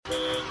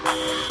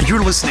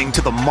You're listening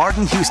to The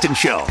Martin Houston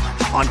Show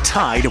on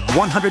Tide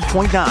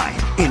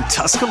 100.9 in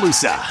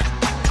Tuscaloosa.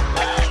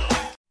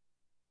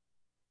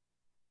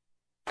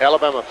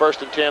 Alabama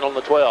 1st and 10 on the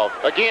 12.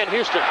 Again,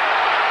 Houston.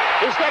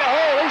 He's got a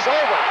hole. He's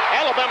over.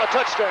 Alabama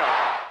touchdown.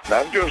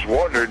 I'm just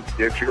wondering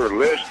if your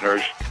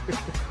listeners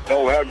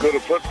know how good a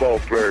football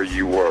player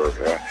you were.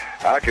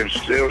 I can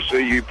still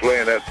see you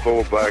playing that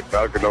fullback,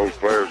 knocking those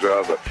players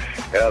out of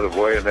the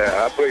way. And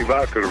I believe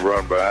I could have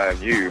run behind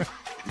you.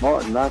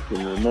 Martin, I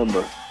can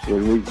remember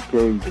when we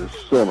came to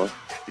summer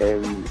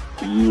and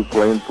you were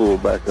playing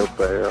fullback up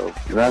there,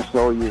 and I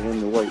saw you in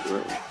the weight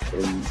room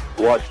and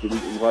watched you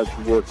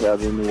work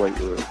out in the weight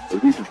room.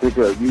 If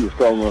you were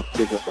strong enough to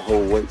pick up the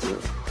whole weight room.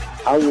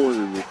 I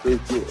wanted to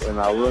fix it, and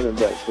our running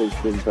back coach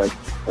didn't take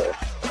the pass.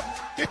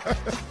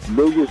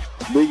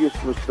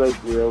 Biggest mistake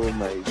we ever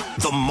made.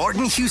 The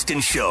Martin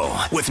Houston Show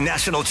with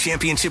national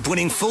championship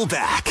winning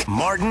fullback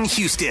Martin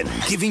Houston,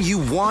 giving you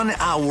 1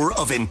 hour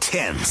of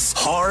intense,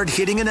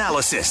 hard-hitting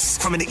analysis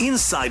from an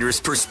insider's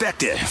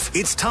perspective.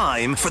 It's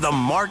time for the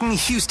Martin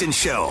Houston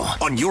Show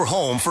on your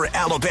home for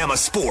Alabama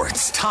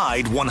sports,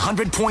 Tide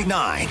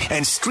 100.9,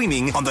 and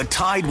streaming on the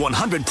Tide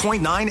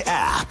 100.9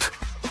 app.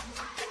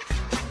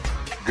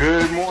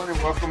 Good morning.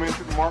 Welcome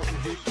into the Martin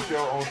Houston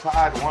Show on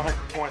Tide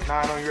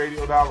 100.9 on your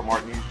radio dial.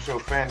 Martin Houston Show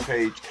fan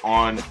page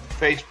on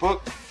Facebook,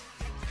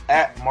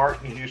 at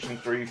Martin Houston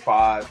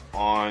 35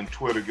 on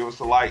Twitter. Give us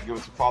a like, give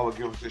us a follow,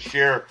 give us a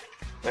share.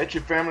 Let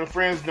your family and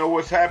friends know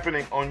what's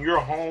happening on your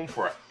home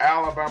for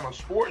Alabama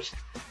sports,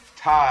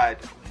 Tide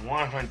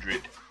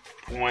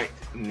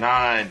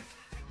 100.9.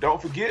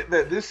 Don't forget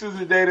that this is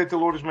the day that the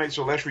Lord has made,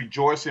 so let's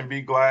rejoice and be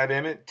glad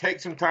in it.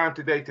 Take some time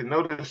today to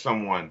notice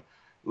someone,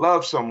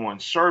 love someone,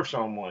 serve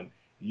someone.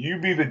 You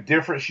be the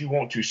difference you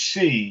want to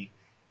see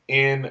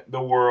in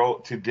the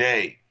world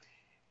today.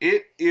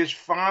 It is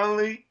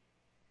finally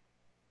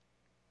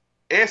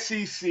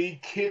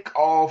SEC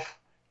kickoff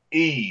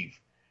eve.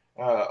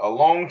 A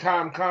long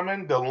time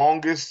coming, the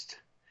longest,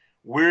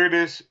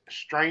 weirdest,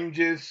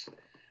 strangest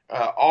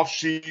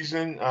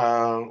off-season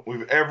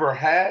we've ever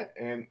had,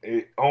 and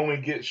it only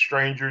gets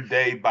stranger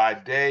day by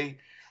day.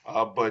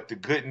 But the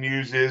good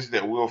news is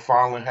that we'll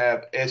finally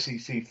have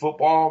SEC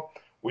football,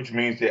 which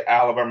means the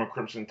Alabama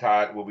Crimson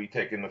Tide will be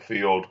taking the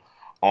field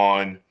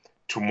on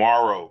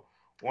tomorrow.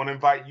 I want to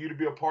invite you to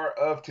be a part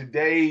of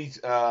today's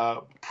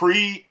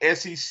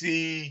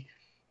pre-SEC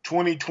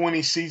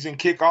 2020 season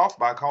kickoff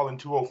by calling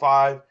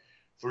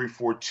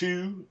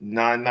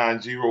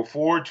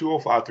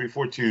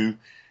 205-342-9904,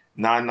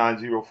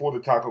 205-342-9904. The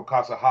Taco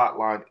Casa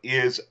hotline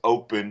is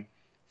open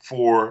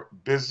for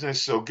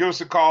business. So give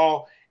us a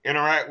call,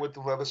 interact with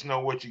us, let us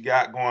know what you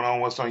got going on,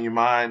 what's on your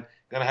mind.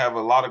 Going to have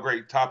a lot of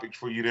great topics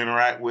for you to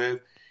interact with.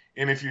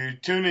 And if you're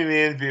tuning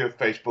in via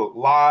Facebook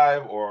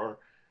Live, or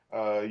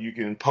you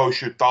can post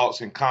your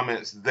thoughts and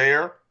comments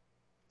there.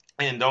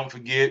 And don't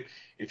forget,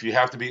 if you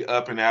have to be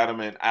up and at 'em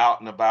and out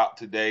and about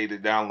today, to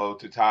download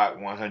the Tide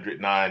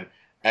 109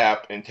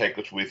 app and take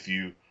us with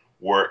you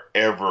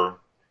wherever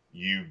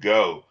you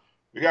go.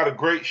 We got a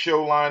great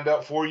show lined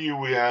up for you.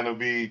 We're going to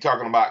be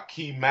talking about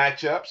key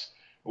matchups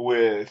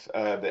with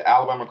the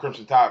Alabama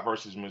Crimson Tide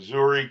versus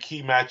Missouri,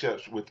 key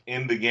matchups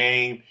within the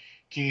game,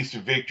 keys to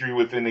victory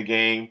within the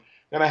game.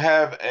 Going to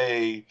have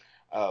a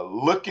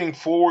looking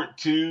forward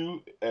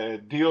to a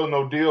deal,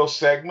 no deal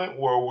segment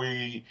where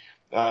we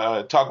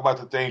talk about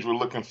the things we're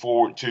looking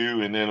forward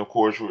to. And then, of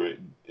course,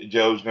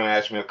 Joe's going to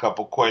ask me a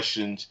couple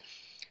questions.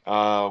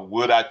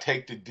 Would I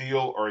take the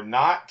deal or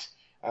not?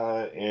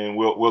 And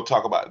we'll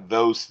talk about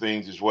those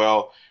things as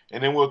well.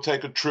 And then we'll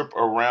take a trip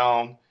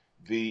around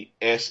the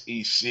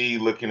SEC,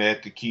 looking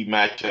at the key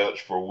matchups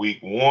for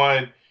week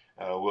one.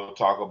 We'll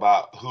talk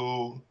about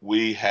who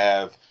we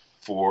have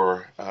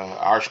for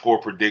our score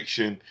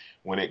prediction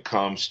when it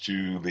comes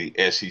to the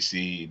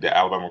SEC, the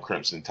Alabama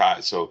Crimson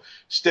Tide. So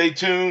stay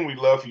tuned. We'd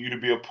love for you to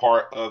be a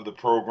part of the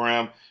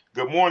program.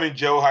 Good morning,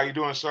 Joe. How you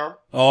doing, sir?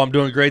 Oh, I'm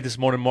doing great this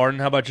morning, Martin.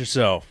 How about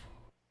yourself?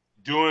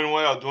 Doing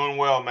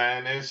well,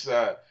 man. It's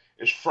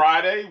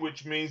Friday,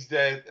 which means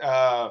that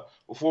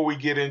before we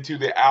get into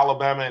the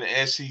Alabama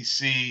and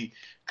SEC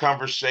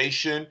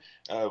conversation,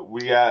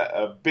 we got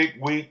a big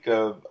week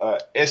of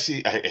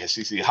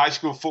SEC high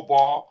school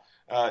football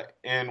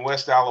in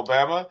West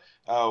Alabama.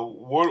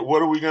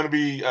 What are we going to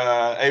be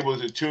able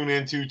to tune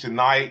into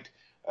tonight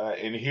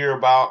and hear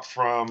about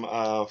from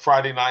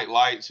Friday Night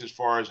Lights as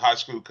far as high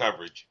school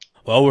coverage?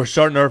 Well, we're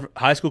starting our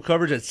high school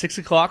coverage at 6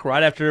 o'clock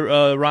right after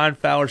Ryan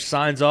Fowler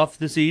signs off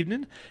this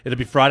evening. It'll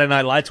be Friday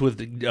Night Lights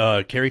with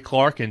Kerry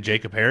Clark and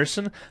Jacob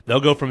Harrison. They'll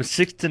go from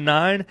 6 to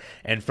 9,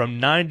 and from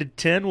 9 to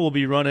 10, we'll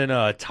be running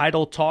a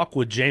title talk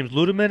with James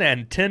Ludeman,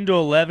 and 10 to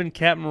 11,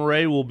 Captain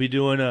Ray will be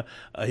doing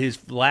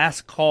his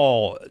last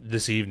call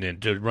this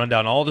evening to run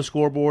down all the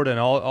scoreboard and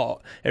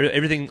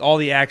everything, all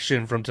the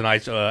action from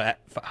tonight's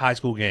high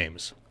school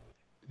games.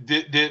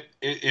 Did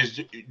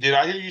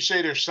I hear you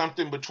say there's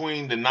something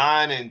between the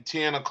 9 and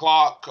 10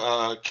 o'clock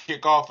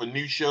kickoff, a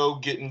new show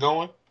getting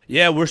going?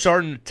 Yeah, we're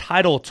starting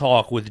Title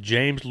Talk with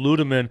James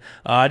Ludeman.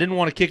 I didn't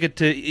want to kick it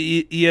to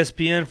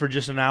ESPN for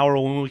just an hour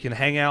when we can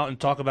hang out and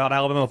talk about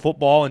Alabama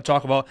football and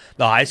talk about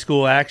the high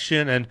school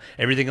action and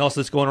everything else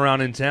that's going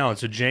around in town.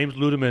 So James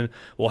Ludeman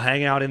will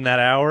hang out in that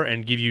hour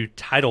and give you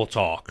Title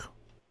Talk.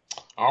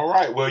 All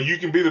right. Well, you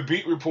can be the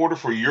beat reporter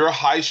for your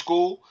high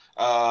school.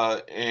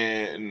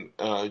 And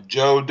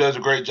Joe does a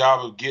great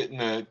job of getting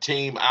the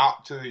team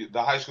out to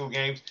the high school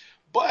games.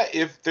 But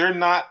if they're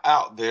not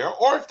out there,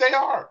 or if they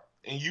are,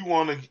 and you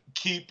want to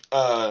keep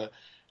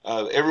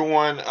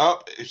everyone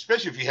up,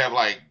 especially if you have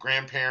like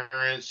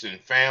grandparents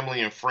and family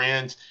and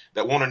friends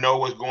that want to know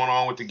what's going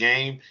on with the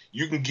game,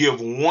 you can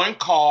give one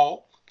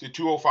call to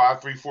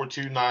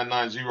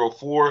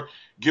 205-342-9904.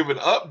 Give an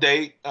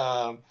update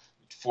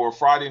for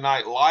Friday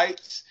Night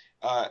Lights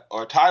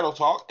or Title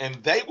Talk,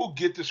 and they will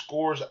get the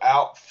scores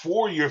out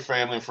for your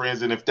family and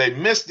friends. And if they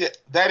missed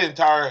that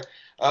entire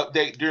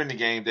update during the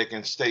game, they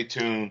can stay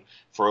tuned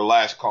for a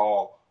last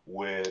call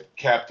with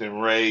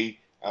Captain Ray.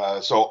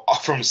 So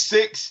from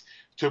 6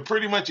 to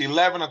pretty much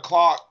 11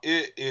 o'clock,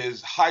 it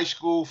is high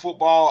school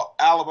football,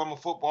 Alabama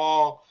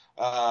football,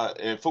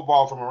 and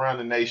football from around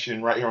the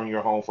nation right here on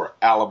your home for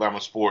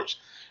Alabama sports.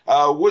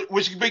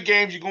 Which big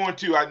games you going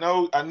to? I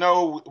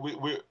know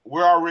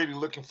we're already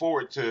looking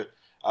forward to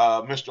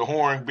Mr.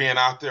 Horn being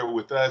out there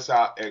with us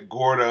out at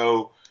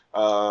Gordo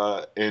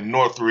in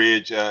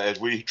Northridge as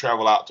we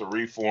travel out to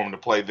Reform to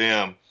play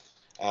them.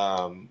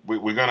 We're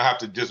going to have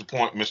to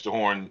disappoint Mr.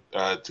 Horn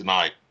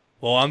tonight.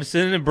 Well, I'm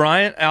sending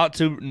Bryant out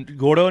to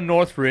Gordo and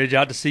Northridge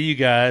out to see you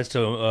guys.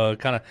 To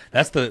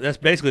that's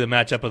basically the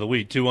matchup of the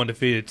week. 2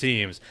 undefeated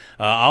teams.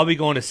 I'll be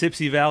going to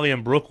Sipsey Valley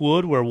and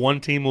Brookwood, where one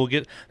team will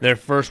get their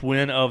first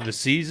win of the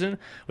season.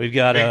 We've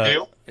got big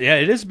deal. Yeah,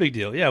 it is a big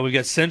deal. Yeah, we've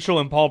got Central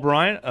and Paul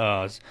Bryant.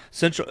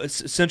 Central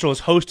is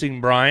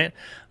hosting Bryant.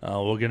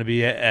 We're going to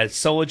be at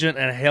Sulligent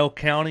and Hale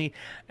County,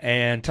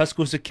 and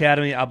Tuscaloosa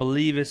Academy, I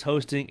believe, is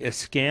hosting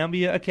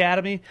Escambia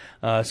Academy.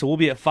 So we'll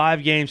be at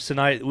 5 games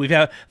tonight. We've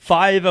had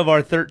 5 of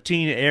our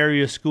 13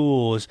 area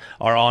schools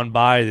are on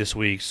bye this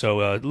week,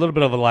 so a little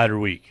bit of a lighter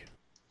week.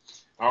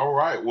 All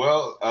right.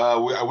 Well,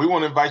 we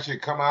want to invite you to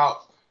come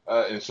out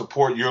and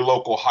support your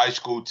local high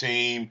school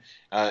team.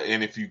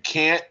 And if you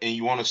can't and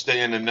you want to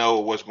stay in the know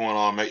of what's going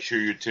on, make sure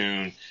you're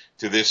tuned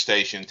to this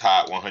station,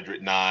 Tide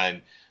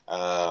 109.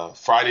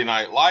 Friday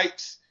Night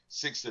Lights,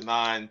 6 to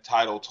 9,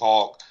 Title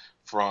Talk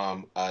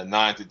from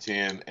 9 to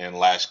 10, and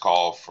Last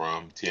Call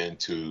from 10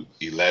 to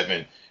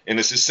 11. And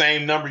it's the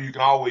same number you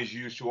can always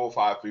use,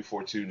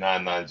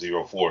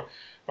 205-342-9904.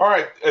 All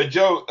right,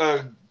 Joe,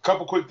 a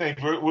couple quick things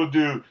we'll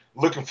do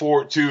looking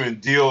forward to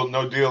and deal,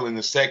 no deal in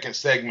the second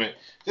segment.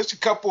 Just a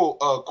couple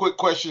quick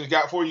questions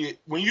got for you.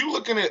 When you're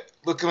looking at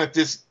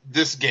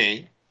this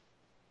game,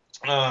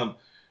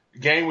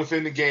 game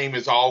within the game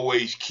is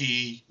always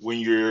key when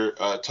you're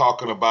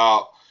talking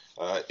about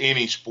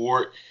any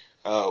sport.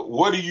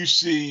 What do you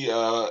see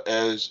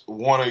as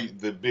one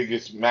of the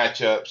biggest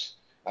matchups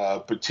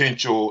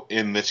potential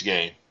in this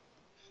game?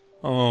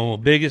 Oh,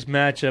 biggest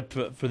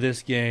matchup for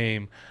this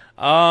game.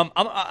 I'm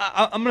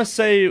going to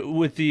say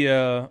with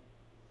the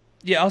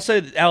I'll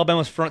say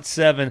Alabama's front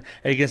 7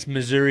 against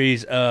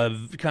Missouri's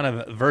kind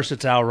of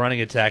versatile running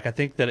attack. I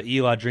think that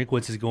Eli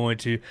Drinkwitz is going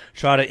to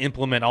try to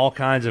implement all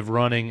kinds of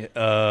running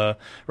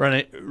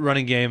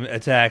game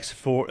attacks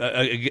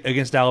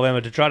against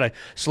Alabama to try to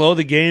slow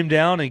the game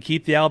down and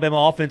keep the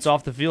Alabama offense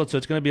off the field. So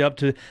it's going to be up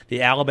to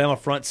the Alabama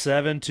front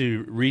 7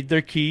 to read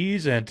their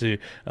keys and to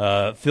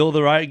fill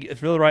the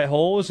right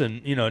holes.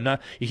 And you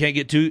can't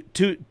get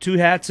two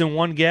hats in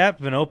one gap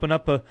and open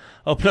up a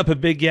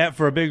big gap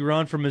for a big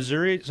run for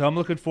Missouri. So I'm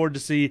looking forward to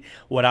see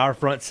what our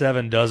front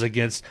 7 does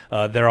against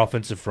their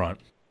offensive front.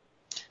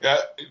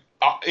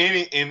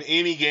 In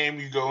any game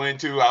you go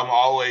into, I'm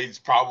always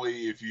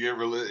probably, if you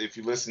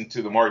listen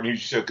to the Martin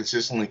Hughes Show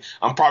consistently,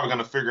 I'm probably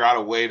going to figure out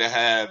a way to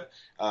have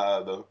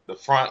the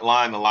front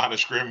line, the line of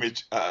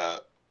scrimmage,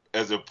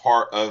 as a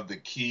part of the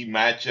key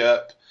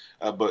matchup.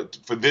 But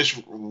for this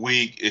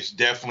week, it's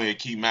definitely a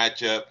key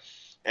matchup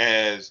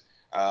as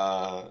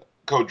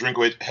Coach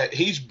Drinkwitz,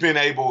 he's been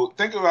able,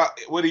 think about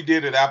what he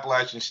did at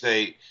Appalachian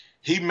State.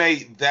 He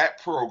made that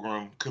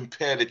program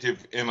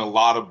competitive in a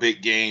lot of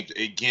big games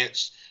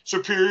against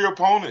superior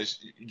opponents.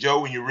 Joe,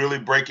 when you really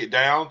break it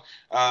down,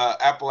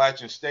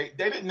 Appalachian State,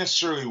 they didn't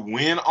necessarily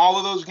win all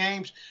of those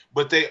games,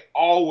 but they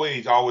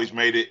always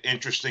made it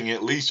interesting,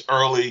 at least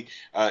early,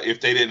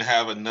 if they didn't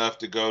have enough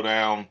to go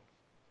down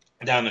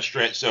the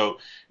stretch. So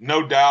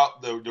no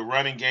doubt the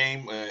running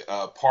game,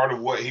 part of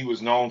what he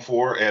was known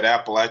for at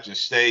Appalachian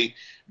State,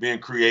 being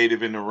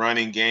creative in the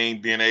running game,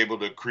 being able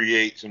to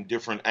create some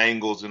different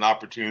angles and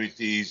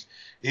opportunities.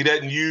 He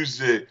doesn't use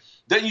the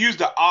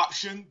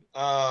option,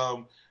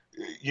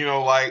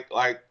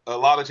 like a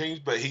lot of teams,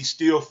 but he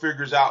still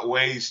figures out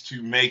ways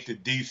to make the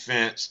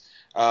defense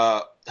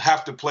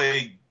have to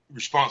play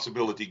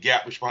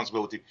gap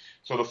responsibility.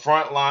 So the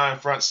front line,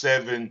 front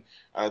 7,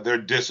 their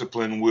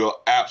discipline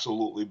will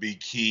absolutely be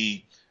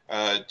key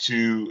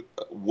to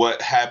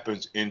what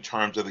happens in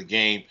terms of the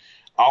game.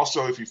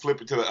 Also, if you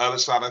flip it to the other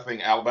side, I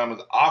think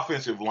Alabama's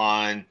offensive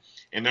line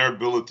and their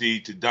ability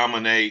to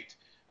dominate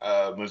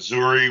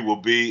Missouri will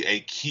be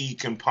a key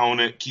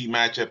component, key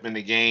matchup in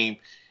the game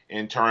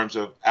in terms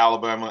of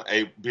Alabama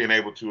being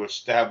able to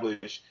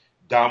establish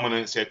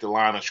dominance at the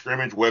line of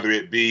scrimmage, whether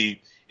it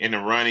be in the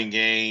running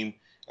game,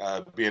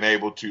 being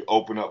able to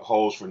open up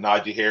holes for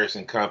Najee Harris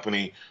and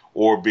company,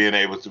 or being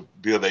able to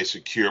build a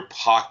secure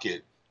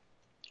pocket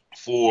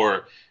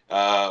for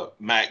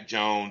Mac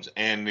Jones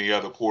and the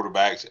other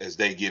quarterbacks as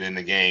they get in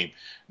the game.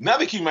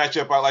 Another key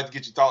matchup I'd like to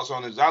get your thoughts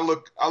on is I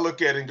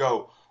look at it and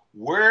go,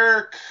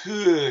 where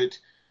could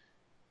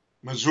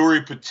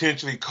Missouri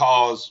potentially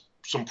cause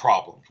some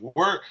problems?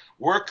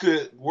 Where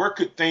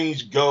could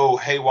things go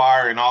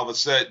haywire and all of a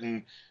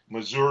sudden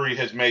Missouri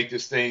has made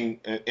this thing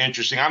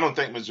interesting? I don't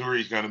think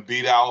Missouri is going to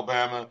beat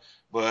Alabama,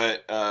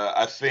 but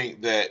I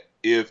think that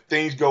if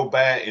things go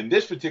bad in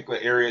this particular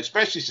area,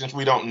 especially since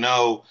we don't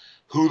know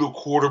who the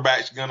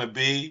quarterback's going to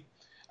be,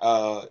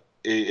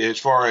 as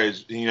far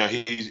as,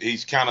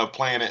 he's kind of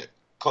playing it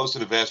close to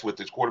the vest with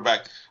his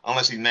quarterback,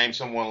 unless he named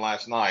someone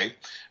last night.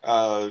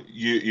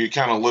 You're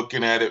kind of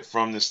looking at it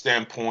from the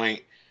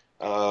standpoint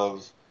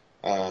of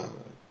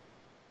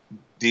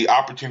the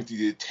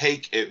opportunity to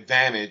take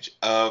advantage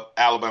of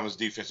Alabama's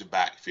defensive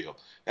backfield.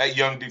 That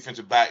young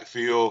defensive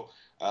backfield,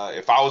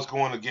 if I was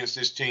going against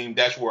this team,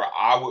 that's where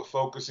I would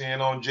focus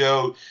in on,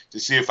 Joe, to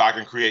see if I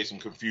can create some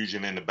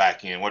confusion in the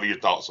back end. What are your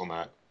thoughts on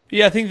that?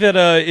 Yeah, I think that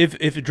if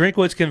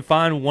Drinkwitz can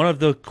find one of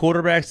the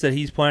quarterbacks that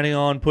he's planning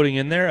on putting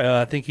in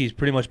there, I think he's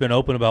pretty much been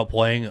open about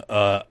playing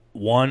two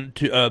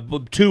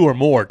or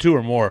more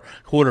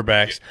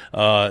quarterbacks.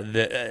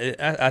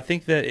 I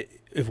think that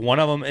if one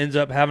of them ends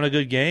up having a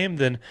good game,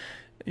 then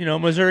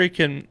Missouri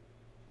can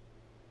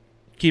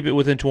keep it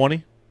within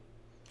 20.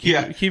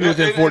 Keep it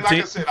within 14. Like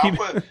I said,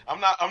 I'm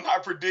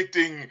not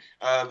predicting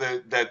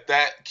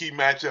that key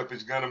matchup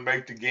is going to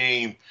make the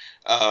game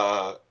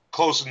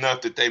close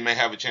enough that they may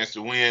have a chance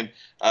to win.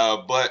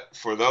 But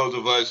for those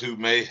of us who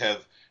may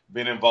have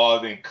been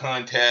involved in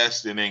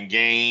contests and in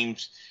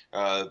games,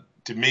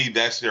 to me,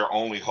 that's their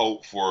only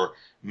hope for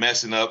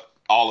messing up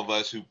all of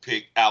us who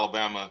pick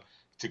Alabama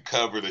to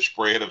cover the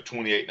spread of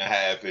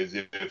 28.5, is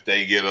if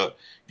they get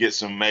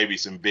some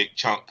big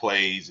chunk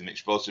plays and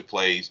explosive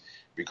plays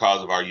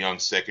because of our young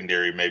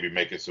secondary maybe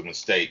making some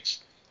mistakes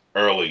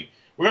early.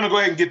 We're going to go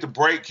ahead and get the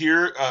break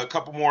here. A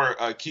couple more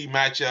key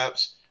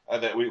matchups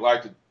that we'd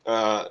like to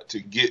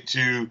get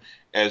to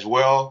as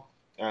well,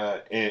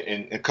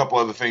 and a couple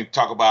other things to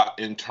talk about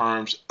in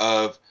terms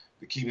of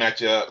the key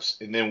matchups,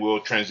 and then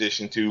we'll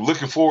transition to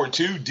looking forward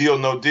to Deal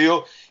No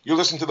Deal. You're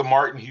listening to the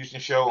Martin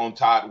Houston Show on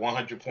Tide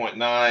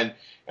 100.9.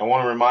 I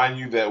want to remind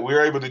you that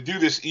we're able to do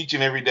this each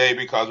and every day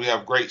because we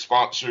have great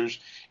sponsors.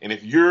 And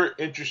if you're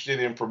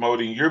interested in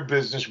promoting your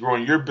business,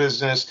 growing your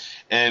business,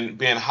 and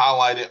being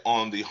highlighted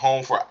on the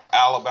home for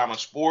Alabama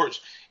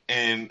sports,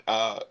 and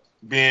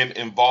being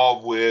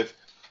involved with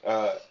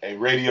a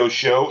radio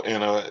show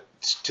and a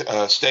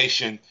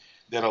station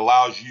that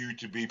allows you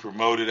to be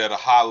promoted at a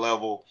high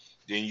level,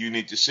 then you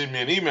need to send me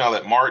an email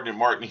at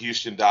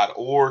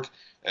martin@martinhouston.org.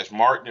 That's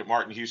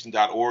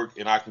martin@martinhouston.org,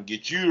 and I can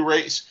get you the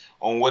rates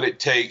on what it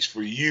takes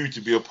for you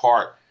to be a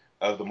part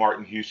of the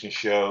Martin Houston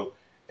Show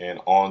and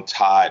on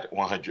Tide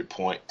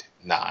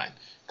 100.9.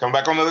 Coming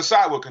back on the other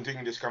side, we'll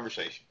continue this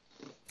conversation.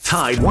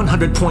 Tide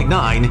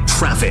 100.9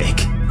 traffic.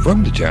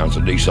 From the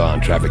Townsend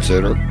Nissan Traffic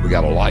Center, we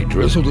got a light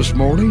drizzle this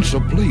morning, so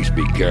please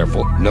be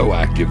careful. No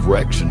active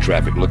wrecks and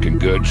traffic looking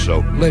good,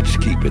 so let's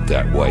keep it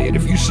that way. And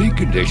if you see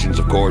conditions,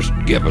 of course,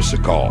 give us a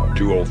call.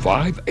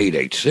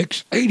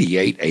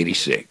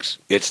 205-886-8886.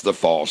 It's the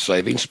Fall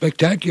Savings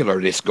Spectacular,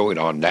 and it's going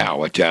on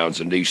now at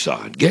Townsend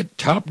Nissan. Get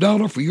top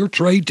dollar for your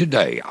trade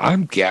today.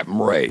 I'm Captain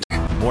Ray.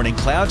 Morning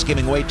clouds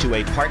giving way to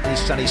a partly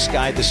sunny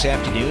sky this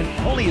afternoon.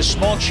 Only a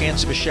small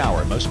chance of a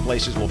shower. Most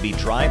places will be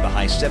dry, the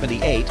high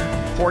 78.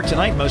 For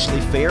tonight,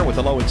 mostly fair with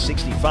a low at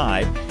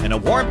 65. And a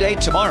warm day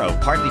tomorrow,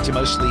 partly to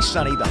mostly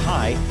sunny, the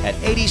high at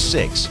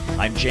 86.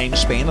 I'm James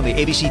Spain on the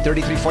ABC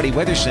 3340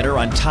 Weather Center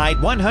on Tide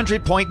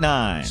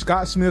 100.9.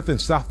 Scott Smith and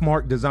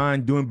Softmark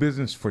Design, doing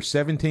business for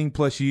 17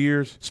 plus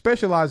years,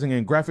 specializing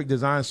in graphic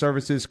design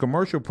services,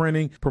 commercial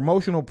printing,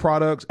 promotional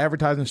products,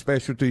 advertising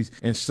specialties,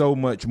 and so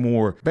much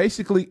more.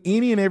 Basically,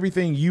 any and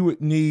everything you would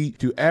need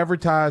to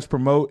advertise,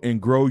 promote, and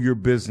grow your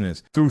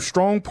business. Through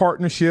strong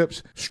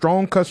partnerships,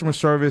 strong customer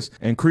service,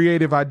 and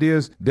creative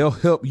ideas, they'll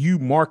help you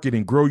market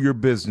and grow your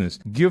business.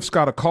 Give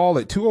Scott a call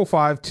at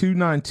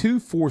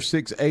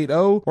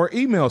 205-292-4680 or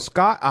email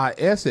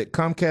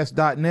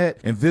scottis@comcast.net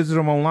and visit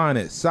them online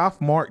at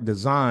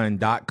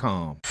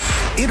softmarkdesign.com.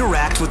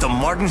 Interact with the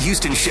Martin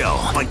Houston Show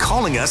by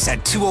calling us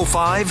at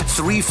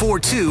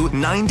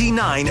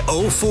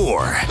 205-342-9904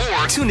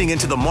 or tuning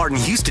into the Martin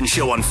Houston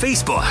Show on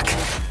Facebook.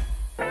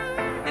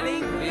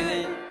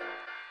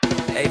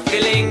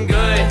 Feeling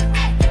good,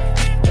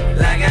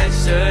 like I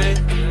should.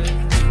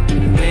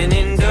 When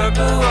in dark,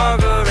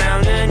 walk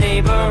around the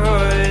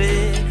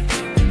neighborhood.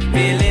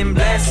 Feeling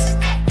blessed,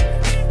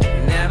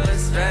 never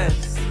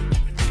stressed.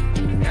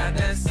 Got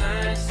that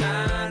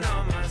sunshine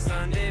on my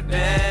Sunday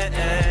best.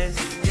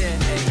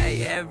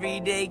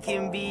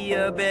 be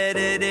a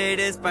better day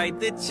despite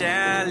the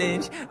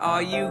challenge.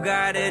 All you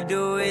gotta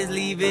do is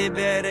leave it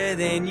better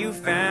than you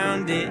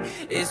found it.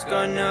 It's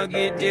gonna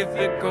get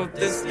difficult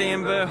to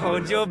stand, but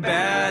hold your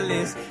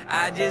balance.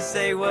 I just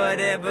say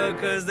whatever,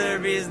 cause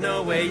there is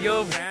no way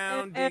you're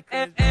around it.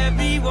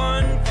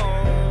 Everyone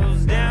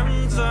falls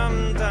down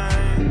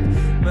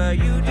sometimes, but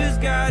you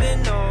just gotta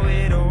know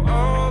it'll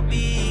all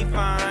be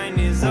fine.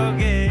 It's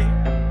okay.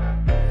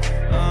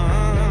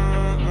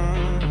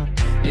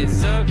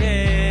 It's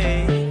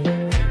okay.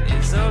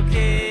 It's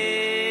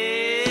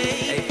okay.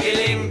 Hey,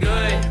 feeling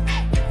good,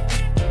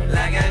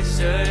 like I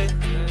should.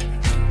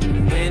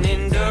 When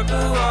in dark,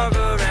 I walk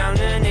around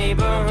the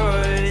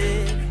neighborhood.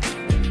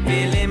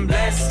 Feeling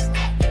blessed,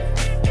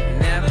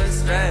 never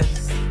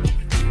stressed.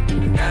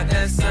 Got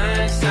that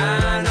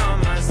sunshine on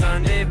my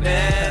Sunday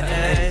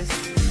best.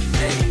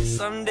 Hey,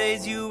 some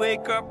days you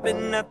wake up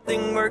and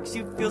nothing works,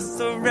 you feel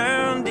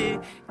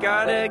surrounded.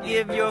 Gotta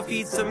give your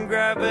feet some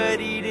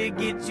gravity to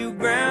get you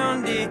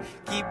grounded.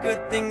 Keep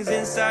good things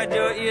inside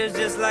your ears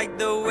just like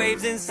the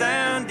waves and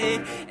sound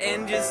it.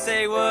 And just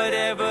say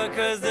whatever,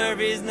 cause there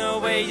is no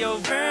way you're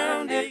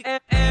grounded.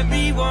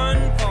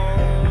 Everyone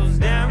falls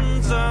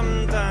down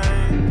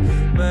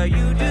sometimes, but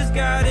you just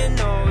gotta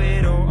know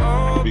it'll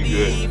all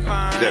be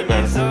fine.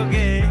 It's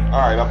okay. All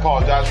right, I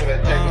apologize for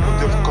that technical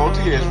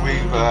difficulty as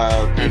we've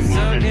been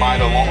moving right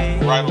along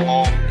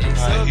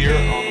here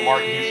on the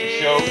Martin Houston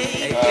Show.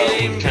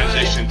 We've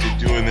transitioned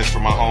to doing this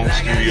from my home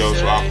studio,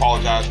 so I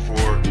apologize for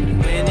the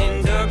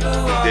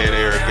dead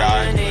air,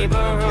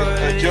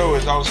 guys. Joe,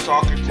 as I was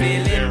talking to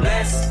you there,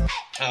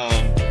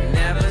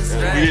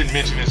 we didn't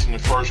mention this in the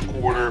first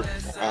quarter.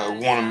 We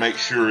want to make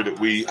sure that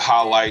we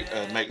highlight,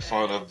 make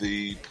fun of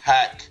the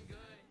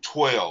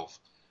Pac-12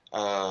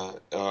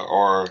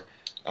 or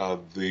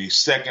the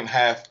second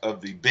half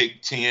of the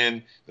Big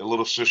Ten, the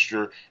little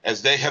sister,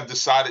 as they have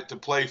decided to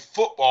play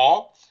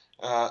football.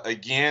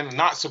 Again,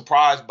 not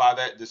surprised by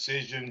that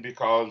decision,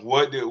 because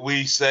what did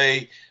we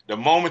say the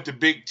moment the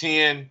Big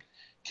Ten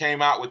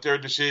came out with their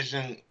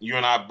decision? You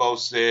and I both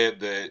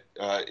said that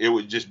it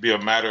would just be a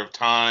matter of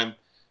time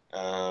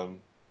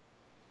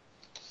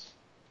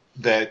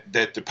that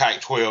the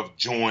Pac-12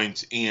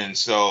 joins in.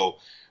 So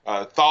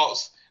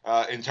thoughts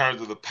in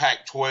terms of the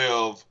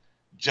Pac-12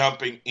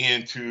 jumping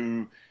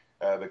into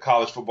the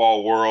college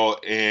football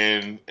world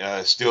and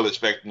still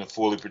expecting to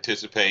fully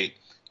participate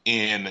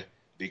in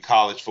the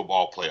college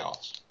football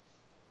playoffs?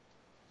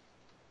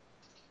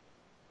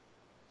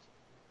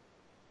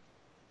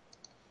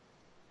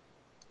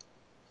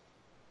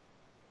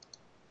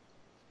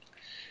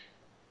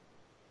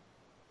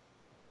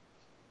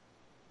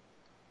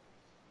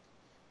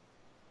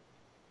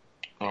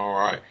 All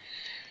right.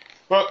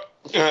 Well,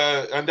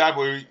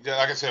 undoubtedly,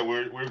 like I said,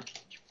 we're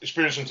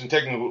experiencing some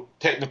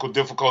technical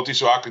difficulties,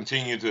 so I'll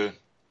continue to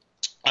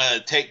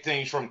take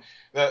things from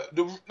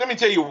let me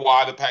tell you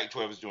why the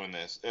Pac-12 is doing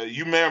this.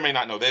 You may or may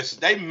not know this.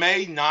 They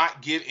may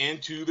not get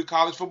into the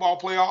college football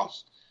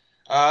playoffs,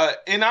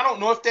 and I don't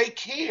know if they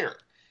care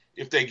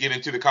if they get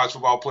into the college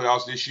football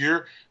playoffs this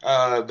year.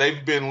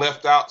 They've been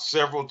left out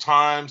several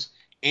times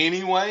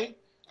anyway.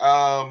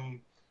 When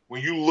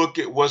you look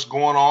at what's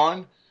going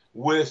on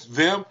with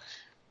them,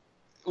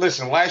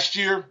 listen, last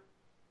year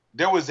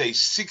there was a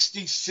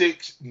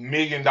 $66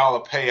 million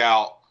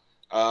payout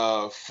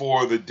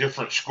for the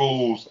different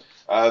schools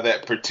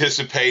that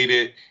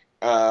participated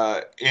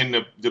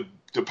in the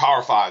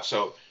Power Five.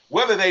 So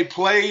whether they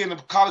play in the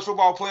college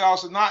football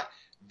playoffs or not,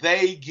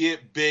 they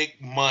get big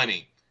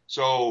money.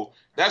 So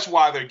that's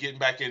why they're getting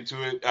back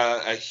into it.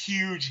 A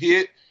huge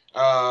hit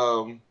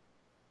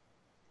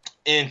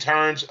in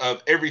terms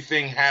of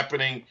everything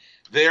happening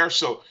there.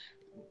 So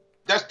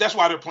that's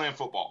why they're playing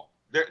football.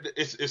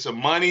 It's a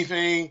money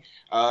thing.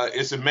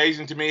 It's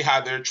amazing to me how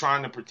they're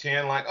trying to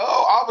pretend like,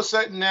 oh, all of a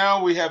sudden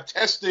now we have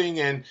testing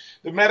and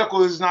the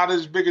medical is not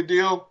as big a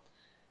deal.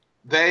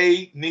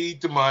 They need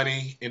the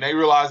money, and they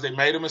realize they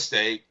made a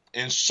mistake.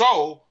 And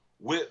so,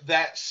 with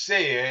that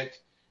said,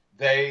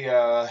 they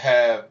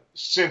have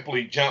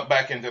simply jumped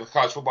back into the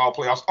college football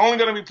playoffs. Only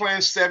going to be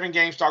playing 7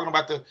 games, talking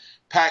about the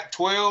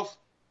Pac-12.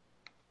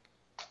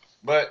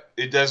 But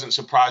it doesn't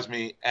surprise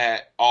me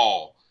at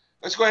all.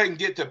 Let's go ahead and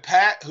get to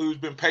Pat, who's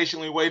been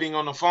patiently waiting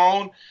on the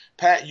phone.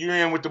 Pat, you're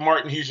in with the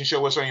Martin Houston Show.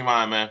 What's on your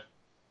mind, man?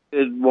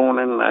 Good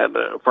morning.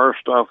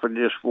 First off, I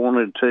just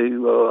wanted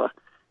to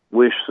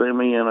wish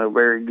Simeon a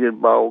very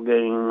good ball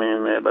game,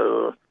 and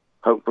that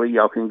hopefully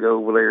y'all can go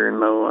over there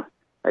and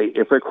hey,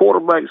 if a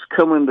quarterback's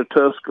coming to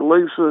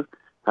Tuscaloosa,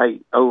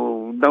 hey,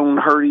 don't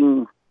hurt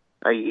him.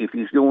 Hey, if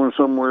he's going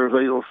somewhere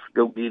else,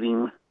 go get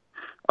him.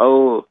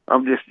 Oh,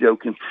 I'm just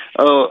joking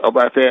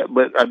about that,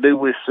 but I do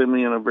wish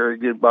Simeon a very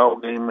good ball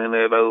game, and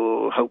that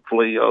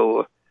hopefully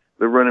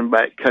the running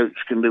back coach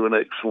can do an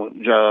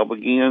excellent job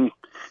again.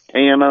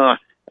 But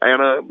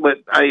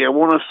hey, I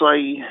want to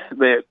say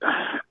that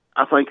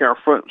I think our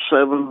front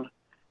 7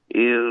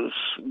 is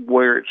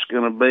where it's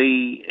going to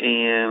be,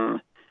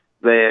 and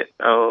that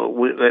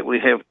we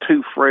have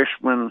 2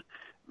 freshmen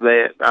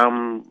that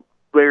I'm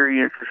very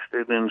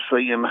interested in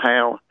seeing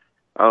how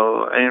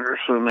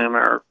Anderson and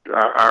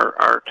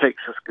our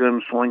Texas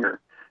gunslinger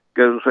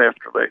goes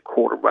after that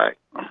quarterback.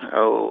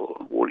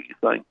 What do you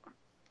think?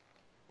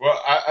 Well,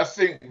 I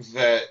think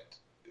that,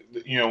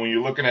 when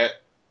you're looking at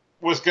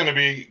what's going to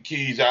be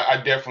keys, I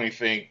definitely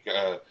think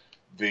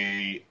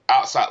the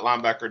outside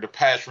linebacker, the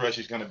pass rush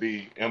is going to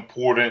be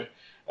important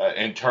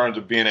in terms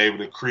of being able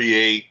to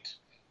create,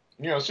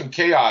 some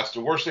chaos.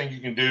 The worst thing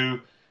you can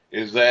do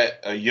is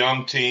that a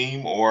young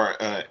team or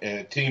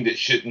a team that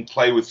shouldn't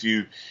play with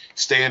you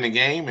stay in the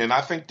game. And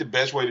I think the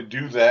best way to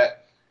do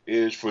that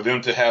is for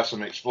them to have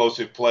some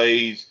explosive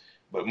plays.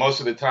 But most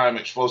of the time,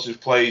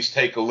 explosive plays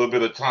take a little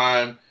bit of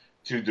time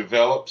to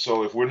develop.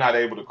 So if we're not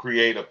able to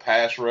create a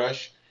pass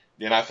rush,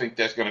 then I think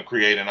that's going to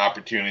create an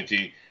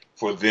opportunity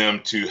for them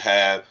to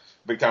have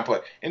big-time play.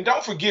 And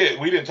don't forget,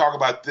 we didn't talk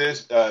about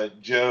this,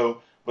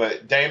 Joe,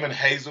 but Damon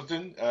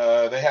Hazelton,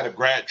 they had a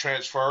grad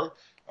transfer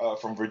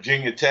from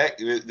Virginia Tech.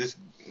 This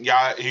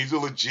guy, he's a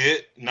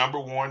legit number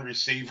one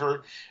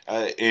receiver,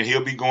 and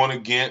he'll be going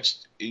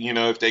against,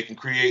 if they can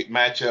create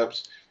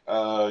matchups,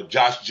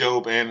 Josh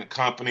Jobe and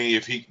company,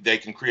 if they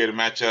can create a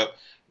matchup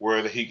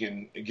where he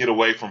can get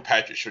away from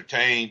Patrick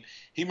Surtain,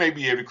 he may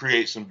be able to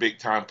create some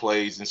big-time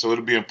plays. And so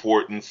it'll be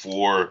important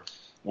for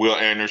Will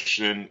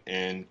Anderson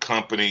and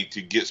company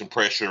to get some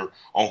pressure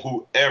on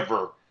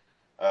whoever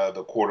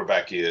the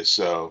quarterback is.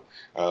 So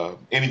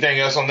anything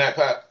else on that,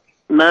 Pat?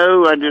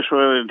 No, I just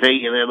wanted to tell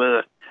you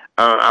that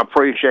I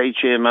appreciate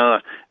you,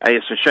 and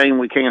it's a shame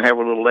we can't have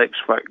a little X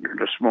Factor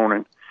this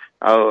morning.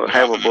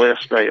 Have a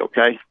blessed day,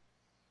 okay?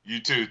 You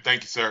too.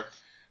 Thank you, sir.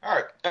 All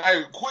right.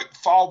 A quick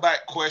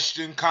fallback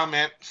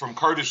comment from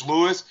Curtis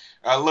Lewis.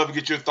 I'd love to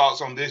get your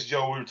thoughts on this,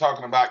 Joe. We were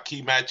talking about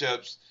key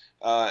matchups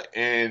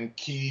and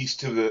keys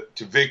to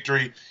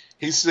victory.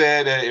 He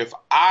said, if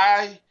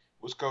I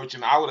was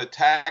coaching, I would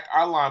attack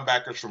our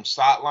linebackers from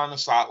sideline to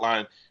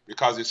sideline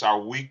because it's our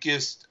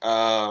weakest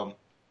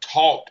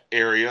taught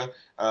area.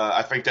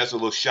 I think that's a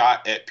little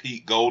shot at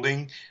Pete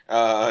Golding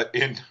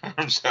in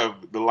terms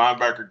of the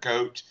linebacker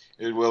coach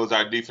as well as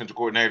our defensive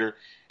coordinator.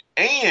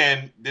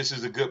 And this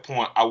is a good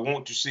point. I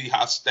want to see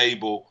how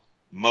stable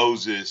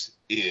Moses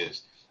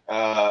is.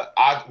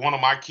 One of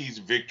my keys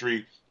to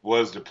victory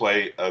was the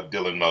play of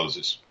Dylan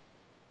Moses.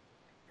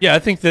 Yeah, I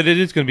think that it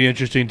is going to be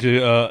interesting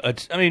to,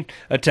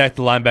 attack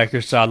the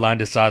linebacker sideline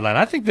to sideline.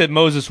 I think that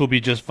Moses will be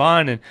just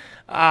fine, and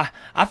I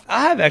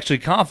have actually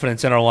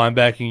confidence in our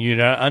linebacking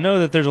unit. I know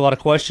that there's a lot of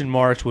question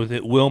marks with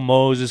it. Will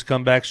Moses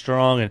come back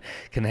strong, and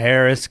can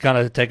Harris kind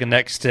of take a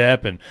next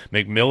step, and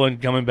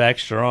McMillan coming back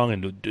strong,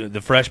 and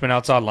the freshman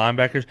outside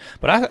linebackers.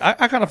 But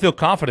I kind of feel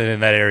confident in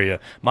that area.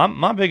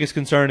 My biggest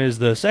concern is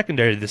the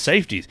secondary, the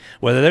safeties,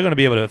 whether they're going to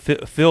be able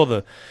to fill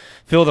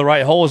the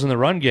right holes in the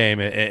run game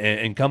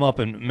and come up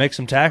and make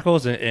some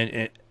tackles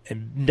and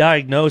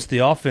diagnose the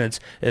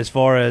offense as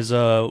far as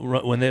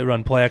when they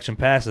run play action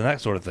pass and that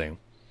sort of thing.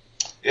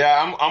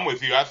 Yeah, I'm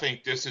with you. I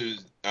think this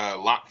is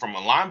from a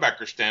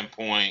linebacker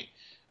standpoint,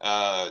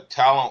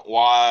 talent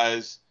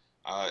wise,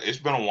 it's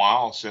been a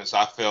while since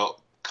I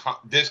felt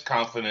this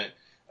confident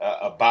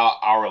about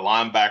our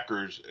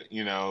linebackers.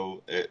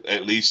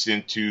 At least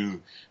into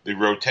the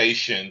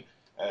rotation.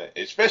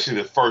 Especially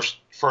the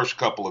first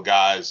couple of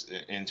guys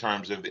in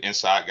terms of the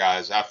inside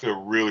guys. I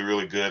feel really,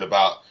 really good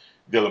about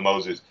Dylan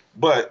Moses.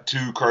 But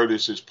to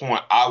Curtis's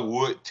point, I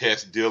would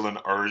test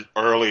Dylan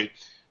early.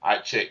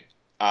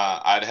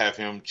 I'd have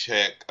him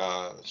check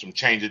some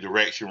change of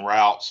direction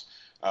routes.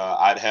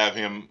 I'd have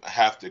him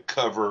have to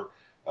cover,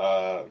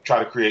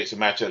 try to create some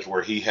matchups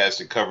where he has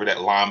to cover that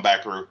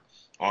linebacker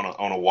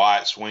on a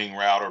wide swing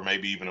route or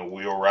maybe even a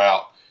wheel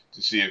route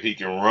to see if he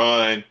can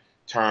run,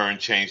 turn,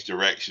 change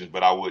directions,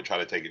 but I would try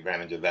to take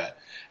advantage of that.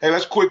 Hey,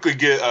 let's quickly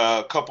get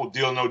a couple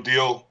deal, no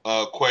deal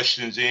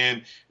questions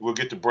in. We'll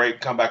get the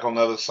break, come back on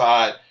the other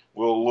side.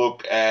 We'll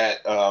look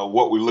at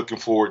what we're looking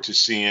forward to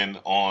seeing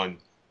on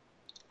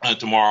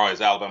tomorrow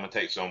as Alabama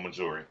takes on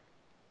Missouri.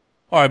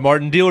 All right,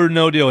 Martin, deal or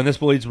no deal, and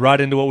this leads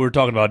right into what we were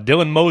talking about.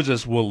 Dylan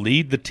Moses will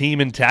lead the team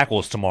in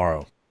tackles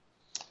tomorrow.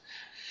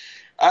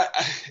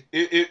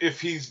 If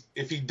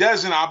he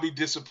doesn't, I'll be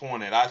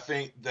disappointed. I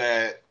think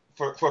that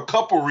for a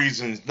couple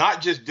reasons,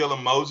 not just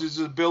Dylan Moses'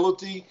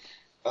 ability,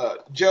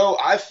 Joe,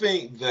 I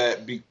think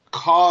that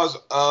because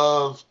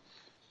of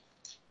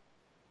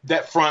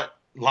that front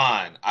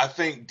line, I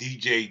think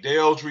DJ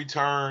Dale's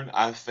return,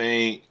 I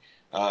think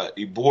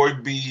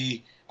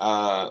Iborgbe,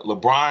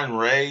 LeBron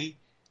Ray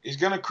is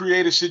going to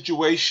create a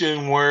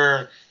situation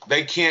where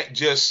they can't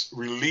just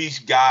release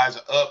guys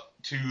up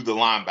to the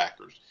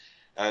linebackers.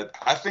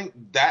 I think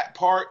that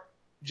part,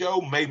 Joe,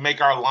 may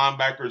make our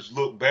linebackers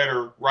look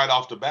better right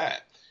off the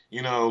bat.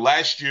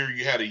 Last year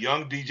you had a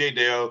young DJ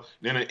Dale,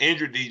 then an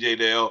injured DJ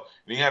Dale,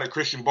 and you had a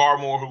Christian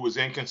Barmore who was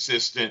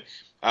inconsistent.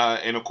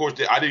 And, of course,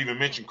 I didn't even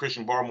mention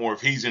Christian Barmore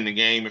if he's in the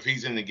game. If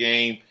he's in the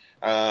game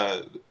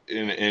and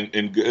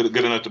good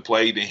enough to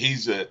play, then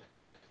he's a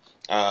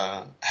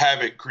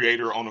havoc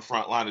creator on the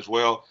front line as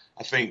well.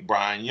 I think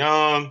Brian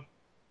Young,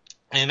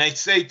 and they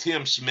say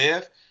Tim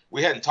Smith.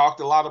 We hadn't talked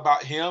a lot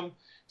about him.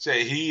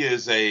 say he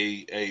is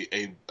a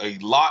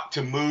lot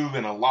to move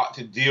and a lot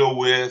to deal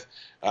with,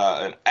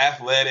 an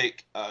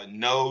athletic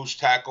nose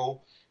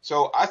tackle.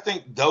 So I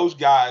think those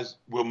guys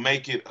will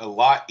make it a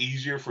lot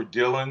easier for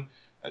Dylan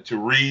to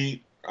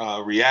read,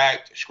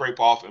 react,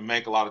 scrape off, and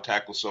make a lot of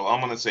tackles. So I'm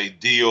going to say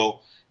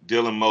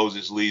Dylan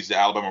Moses leads the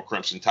Alabama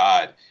Crimson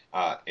Tide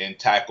in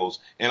tackles.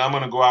 And I'm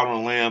going to go out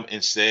on a limb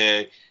and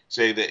say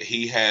that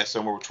he has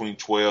somewhere between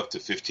 12 to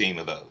 15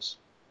 of those.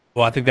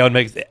 Well, I think that would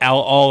make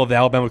all of the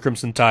Alabama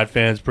Crimson Tide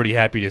fans pretty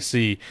happy to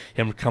see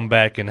him come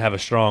back and have a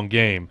strong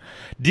game.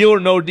 Deal or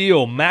no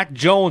deal, Mac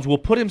Jones will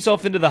put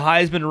himself into the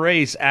Heisman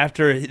race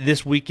after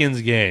this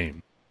weekend's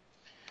game.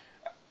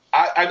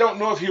 I don't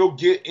know if he'll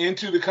get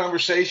into the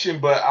conversation,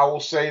 but I will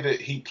say that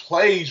he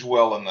plays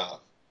well enough,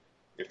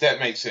 if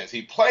that makes sense.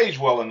 He plays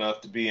well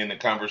enough to be in the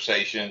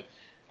conversation.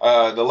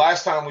 The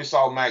last time we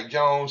saw Mac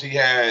Jones, he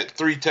had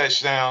 3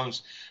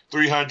 touchdowns,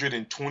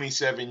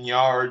 327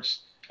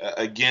 yards.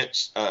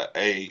 Against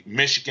a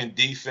Michigan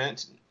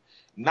defense,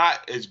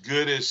 not as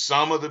good as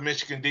some of the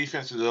Michigan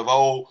defenses of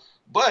old,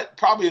 but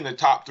probably in the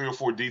top 3 or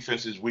 4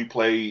 defenses we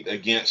played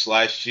against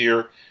last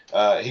year.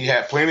 He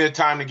had plenty of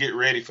time to get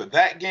ready for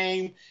that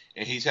game,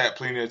 and he's had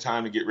plenty of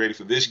time to get ready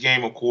for this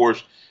game. Of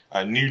course,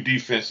 new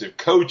defensive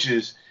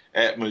coaches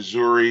at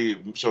Missouri,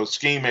 so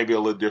scheme may be a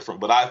little different,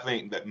 but I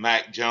think that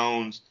Mac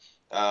Jones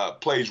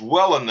plays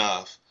well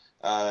enough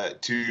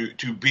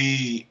to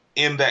be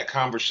in that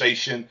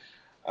conversation.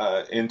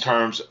 In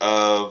terms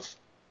of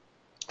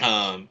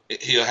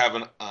he'll have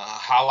a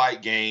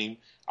highlight game,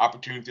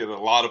 opportunity that a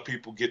lot of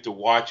people get to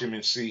watch him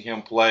and see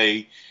him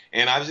play.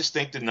 And I just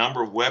think the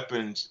number of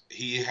weapons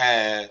he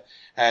has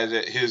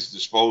at his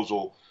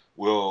disposal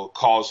will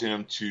cause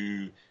him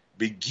to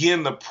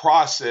begin the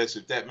process,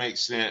 if that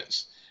makes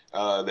sense,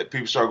 that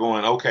people start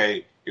going,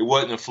 okay, it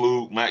wasn't a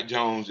fluke. Mac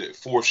Jones at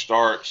 4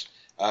 starts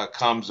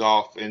comes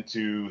off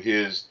into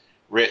his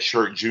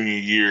redshirt junior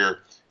year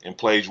and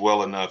plays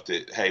well enough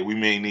that, hey, we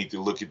may need to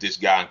look at this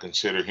guy and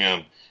consider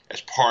him as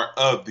part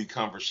of the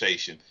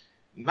conversation.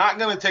 Not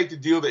going to take the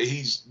deal that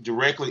he's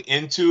directly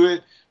into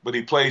it, but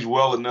he plays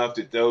well enough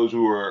that those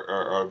who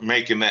are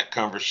making that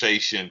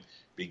conversation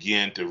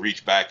begin to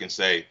reach back and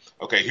say,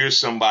 okay, here's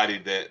somebody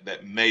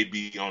that may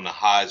be on the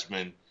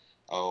Heisman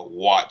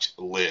watch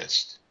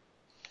list.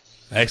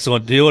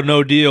 Excellent. Deal or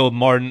no deal,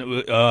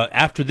 Martin.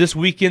 After this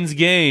weekend's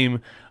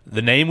game,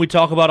 the name we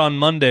talk about on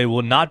Monday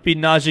will not be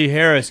Najee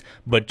Harris,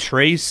 but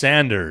Trey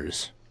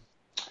Sanders.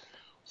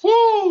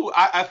 Woo!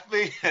 I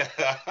think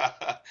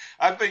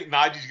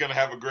Najee's going to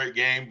have a great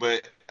game,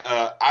 but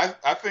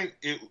I think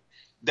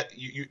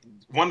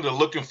one of the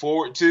looking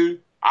forward to,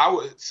 I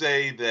would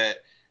say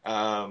that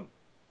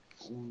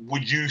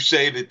would you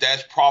say that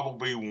that's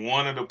probably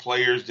one of the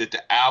players that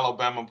the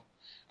Alabama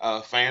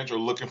fans are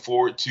looking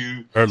forward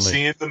to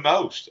seeing the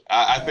most?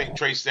 I think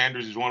Trey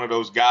Sanders is one of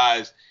those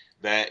guys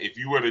that if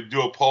you were to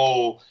do a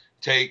poll,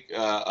 take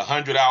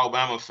 100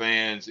 Alabama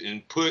fans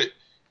and put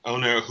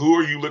on there, who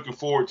are you looking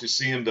forward to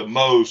seeing the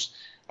most,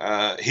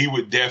 he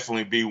would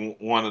definitely be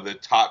one of the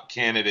top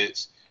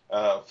candidates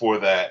for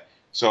that.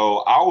 So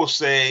I will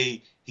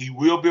say he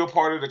will be a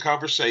part of the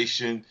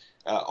conversation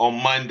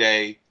on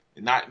Monday,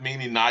 not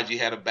meaning Najee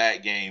had a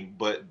bad game,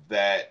 but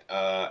that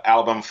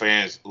Alabama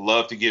fans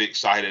love to get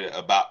excited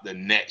about the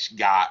next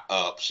guy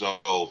up.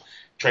 So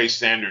Trey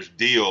Sanders'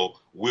 deal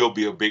will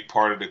be a big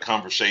part of the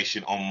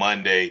conversation on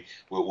Monday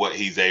with what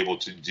he's able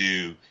to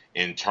do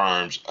in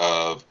terms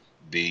of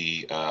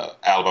the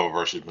Alabama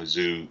versus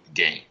Mizzou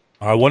game.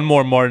 All right, one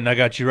more, Martin. I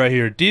got you right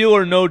here. Deal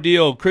or no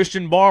deal,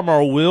 Christian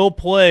Barmore will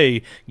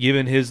play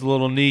given his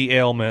little knee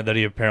ailment that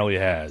he apparently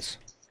has.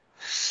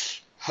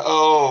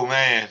 Oh,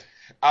 man.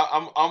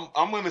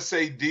 I'm going to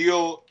say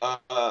deal,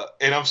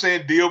 and I'm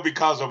saying deal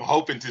because I'm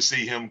hoping to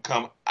see him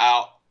come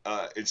out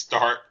and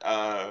start.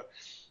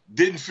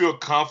 Didn't feel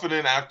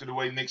confident after the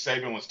way Nick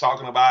Saban was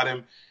talking about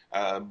him,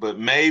 but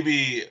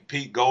maybe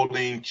Pete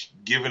Golding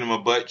giving him a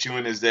butt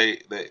chewing as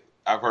that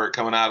I've heard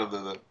coming out of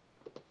the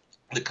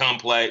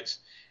complex,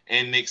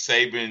 and Nick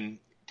Saban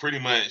pretty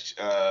much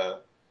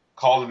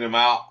calling him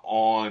out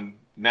on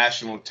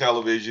national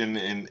television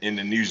in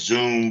the new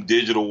Zoom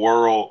digital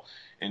world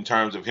in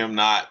terms of him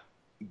not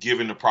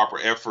giving the proper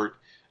effort.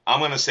 I'm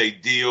going to say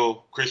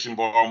deal. Christian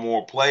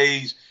Barmore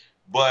plays,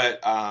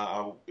 but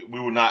we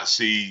will not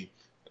see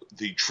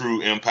the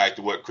true impact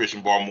of what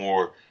Christian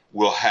Barmore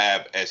will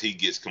have as he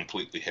gets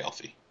completely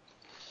healthy.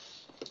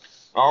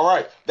 All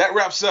right. That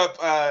wraps up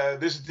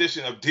this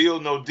edition of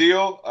Deal No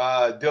Deal.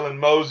 Dylan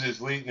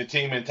Moses leading the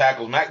team in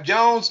tackles. Mac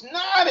Jones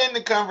not in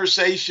the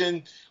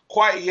conversation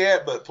quite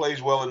yet, but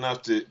plays well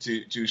enough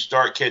to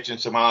start catching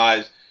some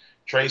eyes.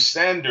 Trey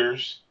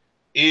Sanders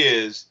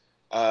is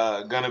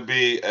going to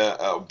be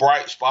a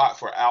bright spot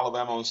for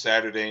Alabama on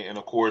Saturday. And,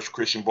 of course,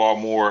 Christian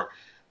Barmore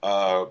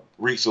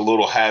wreaks a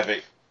little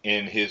havoc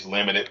in his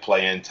limited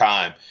playing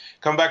time.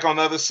 Come back on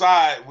the other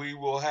side, we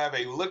will have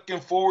a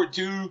looking forward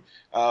to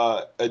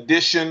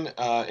edition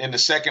in the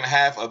second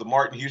half of the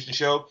Martin Houston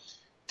Show.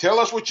 Tell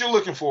us what you're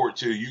looking forward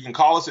to. You can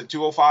call us at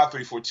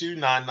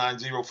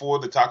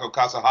 205-342-9904, the Taco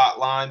Casa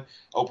hotline,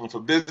 open for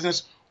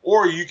business.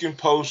 or you can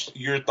post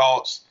your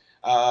thoughts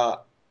on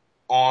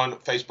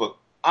Facebook.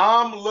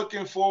 I'm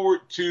looking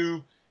forward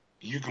to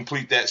you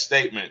complete that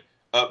statement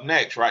up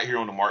next right here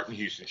on the Martin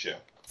Houston Show.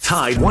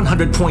 Tide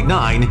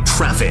 100.9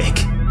 traffic.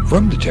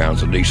 From the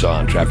Townsend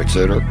Nissan Traffic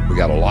Center, we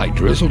got a light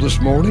drizzle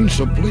this morning,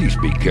 so please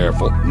be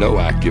careful. No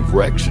active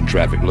wrecks and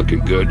traffic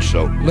looking good,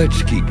 so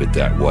let's keep it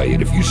that way.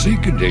 And if you see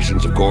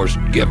conditions, of course,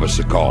 give us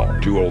a call.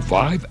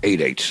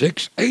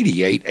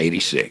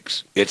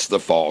 205-886-8886. It's the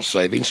Fall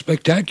Savings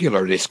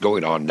Spectacular, and it's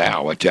going on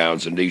now at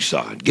Townsend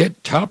Nissan.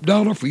 Get top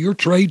dollar for your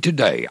trade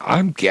today.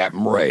 I'm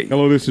Captain Ray.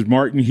 Hello, this is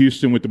Martin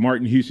Houston with the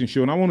Martin Houston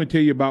Show, and I want to tell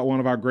you about one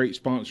of our great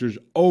sponsors,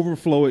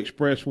 Overflow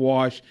Express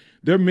Wash.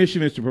 Their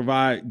mission is to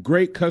provide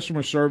great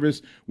customer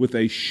service with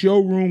a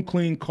showroom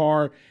clean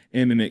car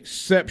and an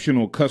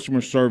exceptional customer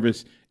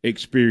service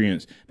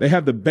experience. They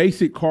have the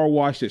basic car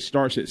wash that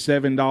starts at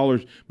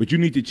 $7, but you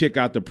need to check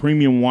out the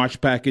premium wash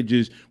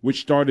packages,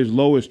 which start as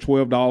low as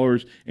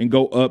 $12 and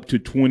go up to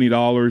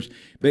 $20.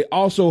 They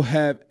also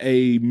have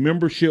a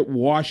membership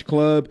wash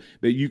club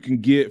that you can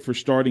get for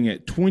starting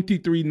at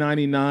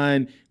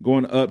 $23.99,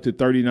 going up to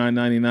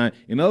 $39.99.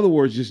 In other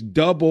words, just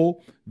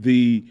double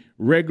the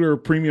regular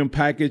premium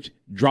package,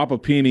 drop a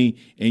penny,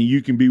 and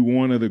you can be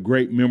one of the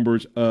great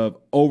members of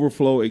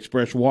Overflow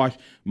Express Wash.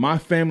 My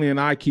family and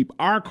I keep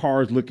our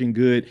cars looking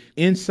good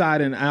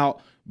inside and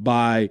out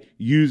by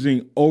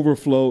using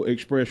Overflow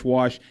Express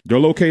Wash. They're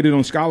located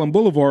on Skyland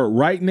Boulevard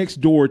right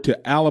next door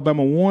to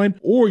Alabama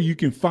 1, or you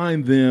can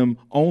find them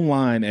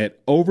online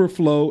at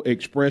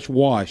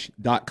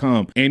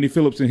overflowexpresswash.com. Andy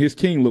Phillips and his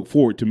team look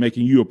forward to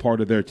making you a part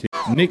of their team.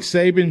 Nick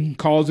Saban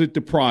calls it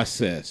the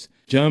process.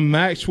 John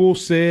Maxwell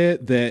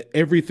said that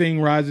everything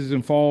rises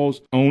and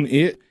falls on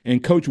it.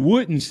 And Coach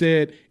Wooden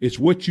said it's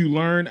what you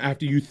learn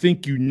after you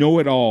think you know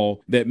it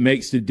all that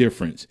makes the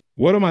difference.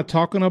 What am I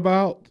talking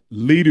about?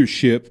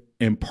 Leadership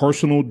and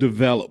personal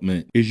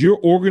development. Is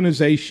your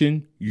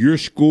organization, your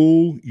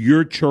school,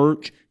 your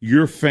church,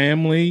 your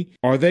family,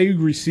 are they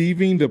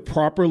receiving the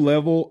proper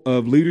level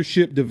of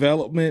leadership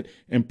development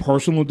and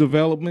personal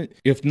development?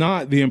 If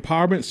not, the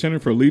Empowerment Center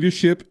for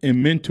Leadership and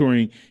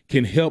Mentoring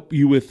can help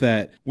you with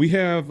that. We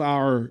have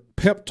our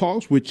Pep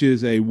Talks, which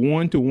is a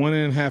 1 to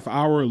 1.5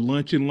 hour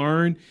lunch and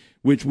learn,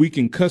 which we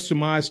can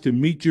customize to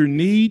meet your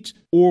needs,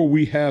 or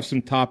we have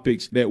some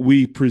topics that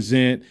we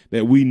present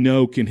that we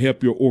know can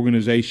help your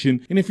organization.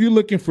 And if you're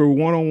looking for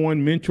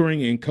one-on-one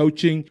mentoring and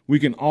coaching, we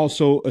can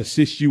also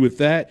assist you with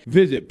that.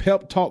 Visit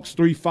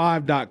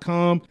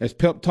peptalks35.com. That's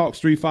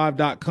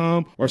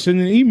peptalks35.com, or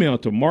send an email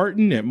to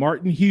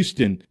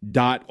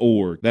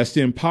martin@martinhouston.org. That's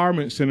the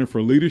Empowerment Center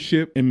for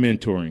Leadership and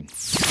Mentoring.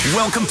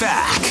 Welcome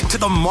back to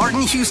the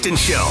Martin Houston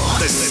Show,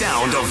 the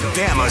sound of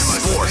Bama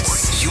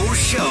sports. Your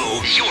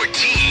show, your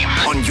team,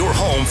 on your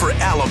home for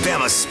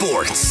Alabama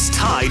sports.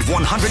 Tide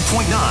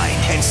 100.9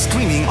 and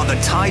streaming on the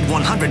Tide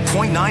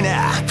 100.9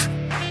 app.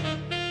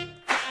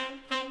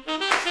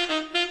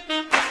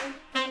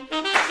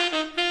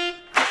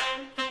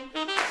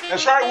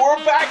 That's right,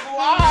 we're back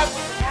live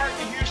with the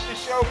Martin Houston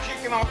Show,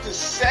 kicking off the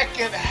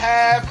second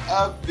half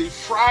of the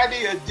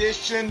Friday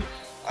edition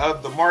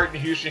of the Martin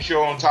Houston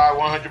Show on Tide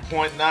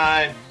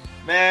 100.9.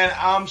 Man,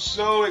 I'm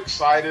so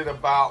excited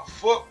about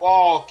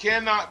football.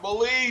 Cannot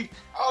believe,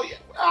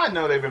 I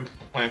know they've been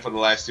playing for the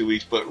last 2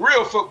 weeks, but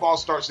real football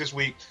starts this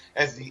week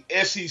as the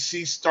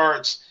SEC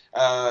starts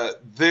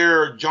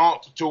their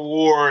jaunt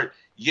toward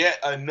yet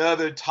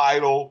another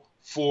title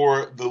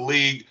for the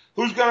league.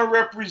 Who's going to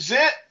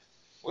represent?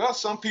 Well,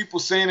 some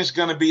people saying it's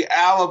going to be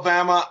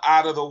Alabama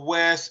out of the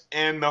West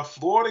and the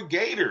Florida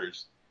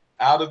Gators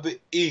out of the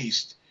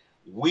East.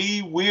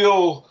 We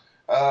will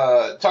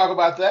talk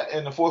about that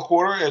in the fourth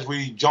quarter as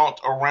we jaunt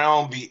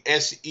around the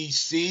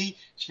SEC.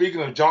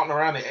 Speaking of jaunting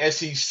around the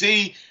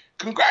SEC,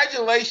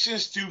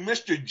 congratulations to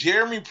Mr.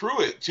 Jeremy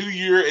Pruitt,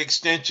 2-year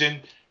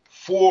extension,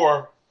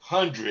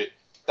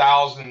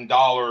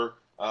 $400,000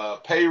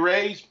 pay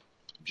raise.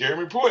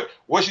 Jeremy Pruitt,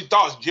 what's your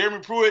thoughts? Jeremy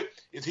Pruitt,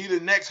 is he the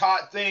next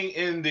hot thing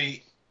in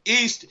the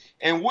East?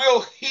 And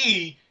will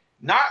he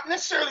not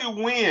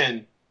necessarily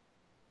win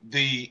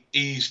the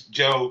East,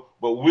 Joe,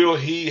 but will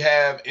he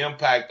have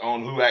impact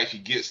on who actually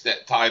gets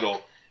that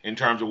title in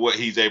terms of what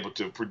he's able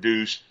to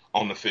produce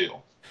on the field?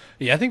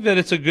 Yeah, I think that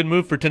it's a good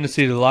move for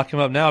Tennessee to lock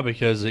him up now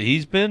because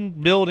he's been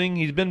building.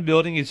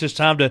 It's just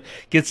time to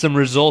get some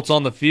results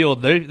on the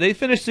field. They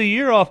finished the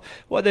year off,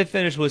 they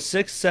finished with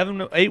 6,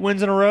 7, 8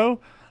 wins in a row?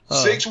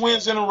 6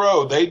 wins in a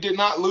row. They did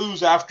not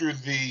lose after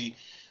the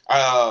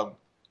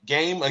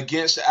game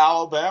against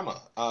Alabama.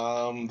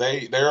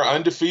 They're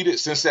undefeated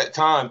since that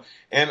time.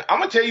 And I'm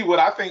going to tell you what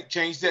I think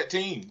changed that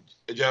team,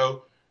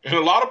 Joe. And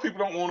a lot of people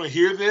don't want to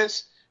hear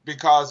this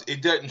because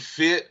it doesn't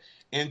fit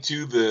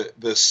into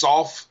the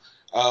soft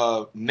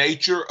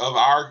nature of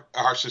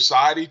our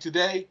society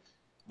today.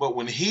 But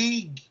when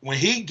he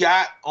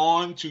got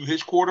on to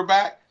his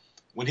quarterback,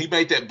 when he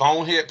made that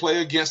bonehead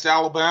play against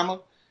Alabama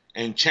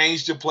and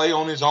changed the play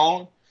on his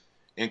own,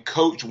 and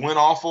coach went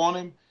off on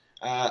him,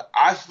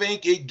 I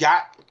think it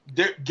got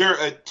their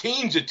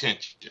team's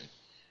attention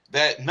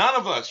that none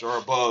of us are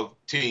above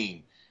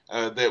team.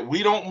 that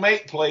we don't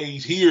make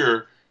plays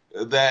here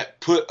that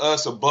put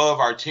us above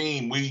our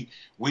team.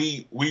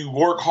 We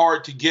work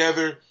hard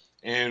together,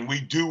 and we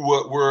do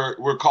what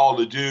we're called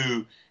to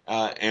do,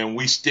 and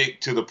we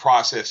stick to the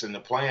process and the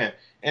plan.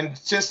 And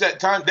since that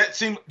time,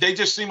 they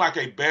just seem like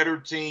a better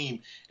team.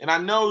 And I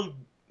know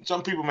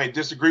some people may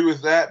disagree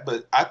with that,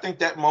 but I think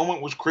that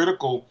moment was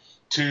critical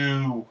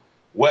to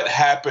what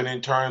happened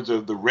in terms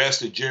of the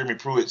rest of Jeremy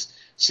Pruitt's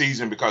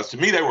season, because to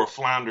me they were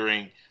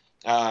floundering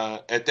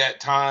at that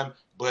time,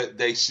 but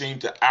they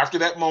seemed to, after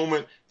that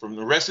moment, from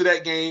the rest of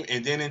that game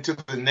and then into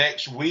the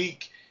next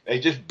week, they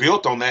just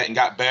built on that and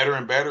got better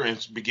and better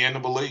and began to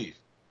believe.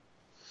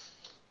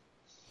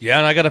 Yeah,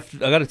 and I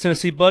got a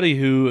Tennessee buddy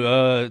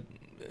who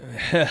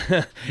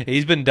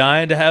he's been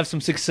dying to have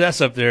some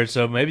success up there,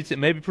 so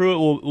maybe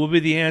Pruitt will be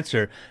the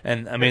answer.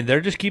 And I mean,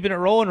 they're just keeping it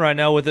rolling right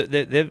now with it.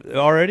 They've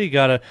already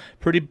got a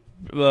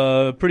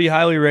pretty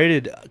highly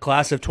rated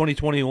class of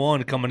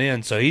 2021 coming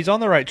in, so he's on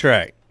the right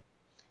track.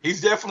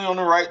 He's definitely on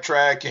the right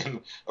track,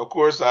 and of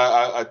course,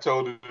 I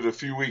told it a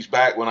few weeks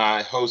back when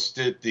I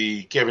hosted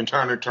the Kevin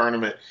Turner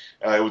tournament.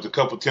 It was a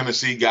couple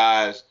Tennessee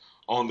guys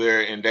on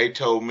there, and they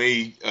told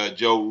me,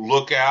 Joe,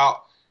 look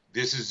out.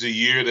 This is the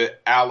year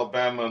that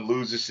Alabama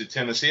loses to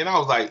Tennessee. And I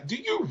was like, do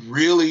you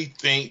really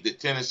think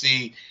that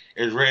Tennessee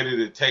is ready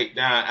to take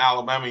down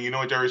Alabama? You know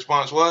what their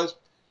response was?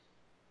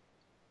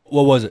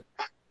 What was it?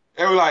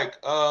 They were like,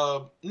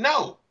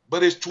 no,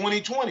 but it's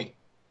 2020.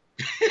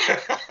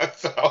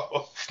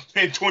 So,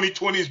 and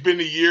 2020 has been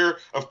the year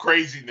of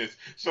craziness.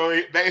 So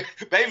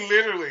they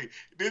literally,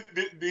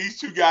 these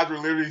two guys were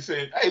literally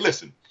saying, hey,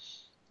 listen,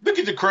 look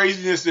at the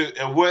craziness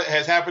of what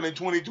has happened in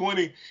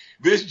 2020.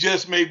 This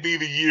just may be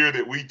the year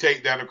that we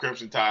take down the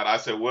Crimson Tide. I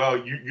said, well,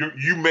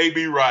 you may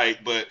be right,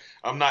 but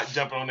I'm not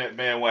jumping on that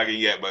bandwagon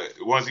yet. But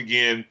once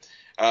again,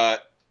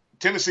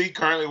 Tennessee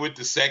currently with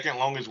the second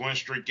longest win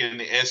streak in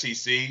the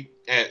SEC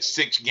at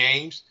 6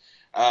 games,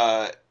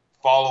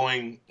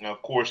 following,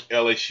 of course,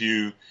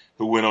 LSU,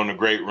 who went on a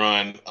great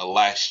run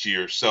last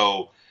year.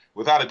 So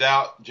without a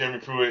doubt, Jeremy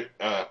Pruitt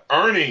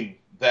earning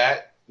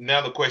that. Now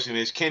the question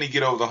is, can he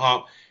get over the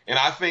hump? And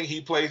I think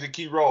he plays a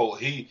key role.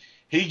 He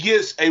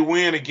gets a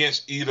win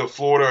against either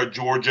Florida or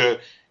Georgia,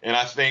 and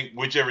I think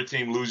whichever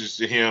team loses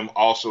to him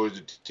also is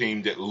the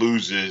team that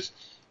loses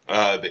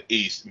the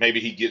East. Maybe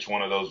he gets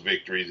one of those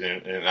victories,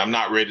 and I'm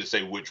not ready to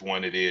say which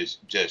one it is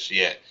just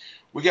yet.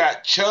 We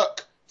got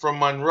Chuck from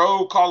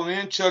Monroe calling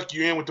in. Chuck,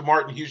 you in with the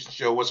Martin Houston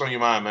Show. What's on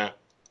your mind, man?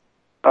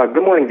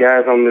 Good morning,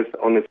 guys. On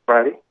this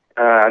Friday,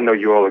 I know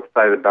you're all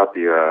excited about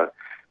the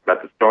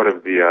start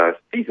of the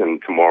season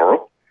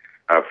tomorrow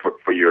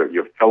for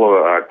your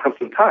fellow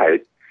Crimson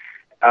Tide.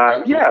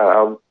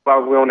 While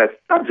we're on that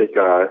subject,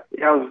 I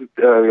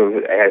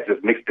had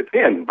just mixed it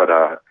in, but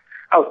I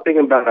was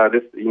thinking about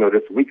this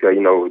week,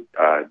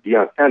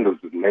 Deion Sanders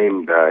was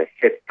named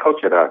head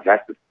coach at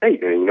Jackson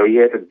State, and he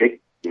had the big,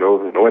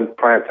 in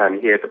prime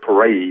time he had the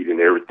parade and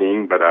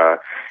everything, but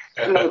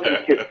in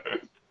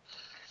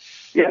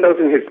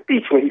his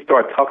speech when he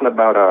started talking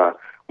about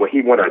what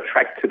he wanted to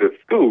attract to the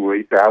school,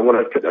 he said, I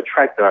want to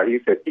attract.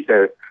 He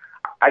said.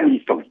 I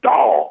need some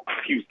dogs.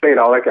 He was saying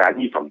all that kind of, I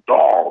need some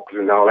dogs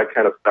and all that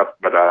kind of stuff.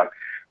 But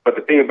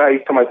the thing about it,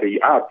 he's talking about,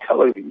 I'll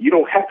tell you, you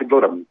don't have to go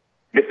to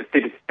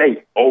Mississippi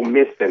State, Ole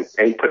Miss,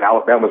 and put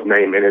Alabama's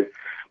name in it.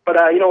 But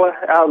you know what?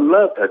 I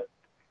love that.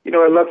 I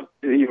love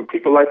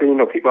people like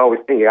that. People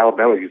always think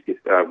Alabama used to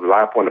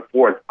rely upon the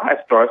 4 and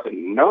 5 stars.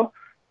 And no,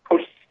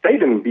 Coach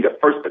Saban would be the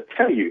first to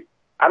tell you,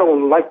 I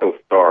don't like those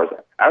stars.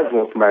 I just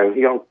want somebody.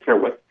 He don't care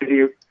what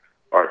city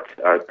or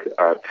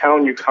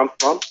town you come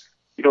from.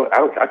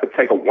 I could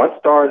take a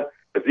 1-star,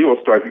 a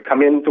 0-star if you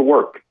come in to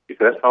work. He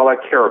said, that's all I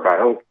care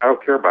about. I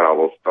don't care about all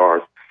those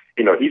stars.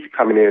 He's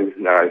coming in,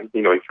 he's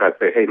trying to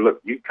say, hey, look,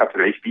 you come to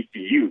the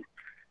HBCU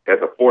as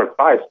a 4 and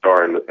 5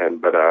 star.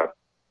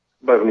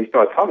 But when he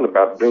started talking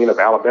about bringing up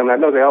Alabama, I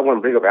know they all want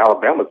to bring up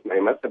Alabama's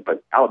name. I said,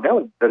 but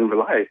Alabama doesn't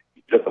rely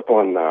just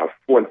upon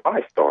 4 and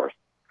 5 stars.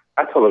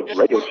 I told a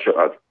radio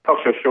show, talk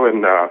show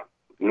in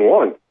New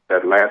Orleans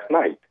that last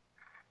night.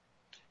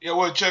 Yeah,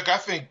 well, Chuck, I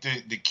think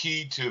the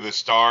key to the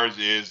stars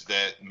is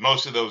that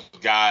most of those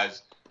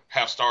guys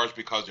have stars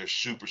because they're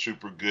super,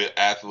 super good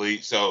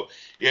athletes. So,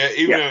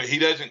 even though he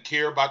doesn't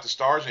care about the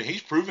stars, and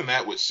he's proven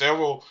that with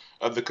several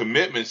of the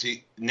commitments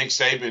Nick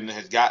Saban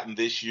has gotten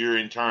this year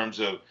in terms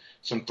of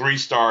some 3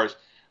 stars.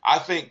 I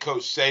think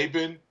Coach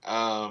Saban,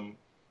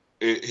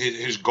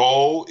 his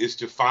goal is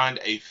to find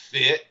a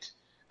fit.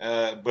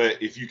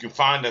 But if you can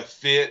find a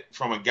fit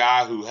from a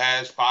guy who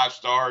has 5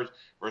 stars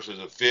versus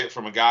a fit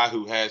from a guy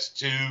who has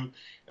 2,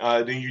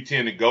 then you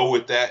tend to go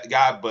with that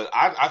guy. But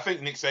I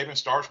think Nick Saban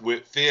starts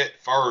with fit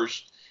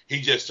first.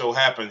 He just so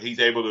happens he's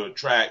able to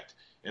attract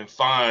and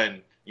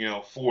find,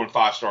 4 and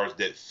 5 stars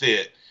that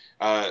fit.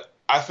 I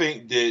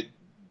think that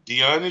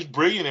Deion is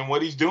brilliant in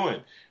what he's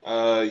doing.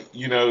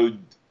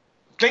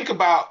 Think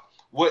about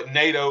what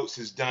Nate Oates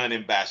has done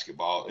in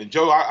basketball. And,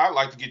 Joe, I'd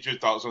like to get your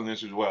thoughts on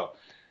this as well.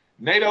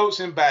 Nate Oates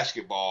in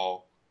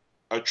basketball,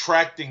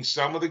 attracting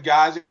some of the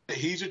guys that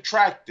he's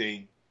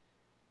attracting,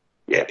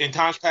 in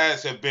times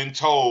past have been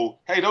told,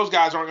 hey, those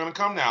guys aren't going to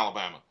come to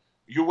Alabama.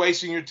 You're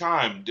wasting your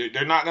time.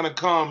 They're not going to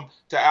come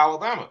to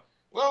Alabama.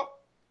 Well,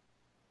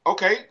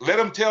 okay, let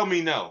them tell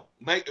me no.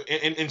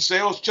 In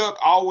sales, Chuck,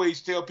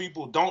 always tell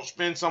people don't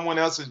spend someone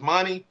else's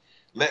money.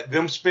 Let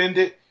them spend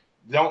it.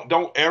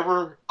 Don't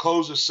ever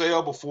close a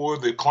sale before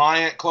the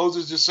client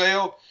closes the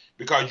sale,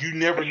 because you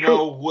never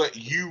know what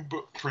you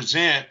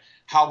present,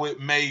 how it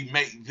may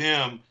make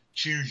them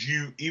choose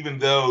you, even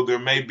though there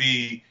may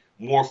be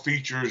more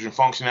features and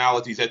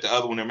functionalities at the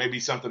other one. There may be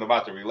something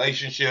about the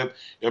relationship.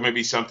 There may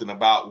be something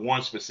about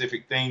one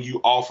specific thing you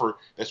offer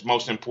that's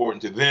most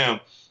important to them.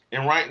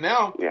 And right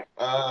now,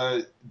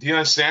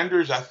 Deion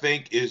Sanders, I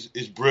think, is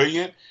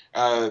brilliant.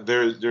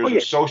 There's a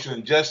social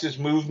injustice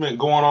movement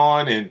going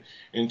on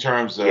in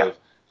terms of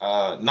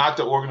not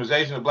the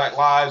organization of Black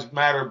Lives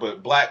Matter,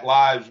 but Black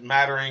Lives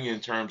Mattering in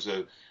terms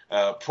of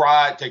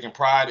taking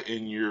pride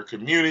in your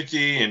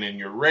community and in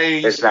your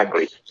race.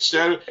 Exactly.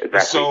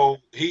 So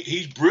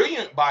he's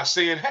brilliant by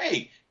saying,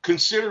 hey,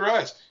 consider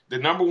us. The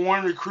number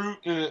one recruit,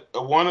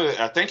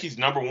 I think he's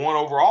number one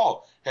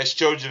overall, has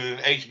chosen an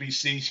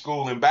HBC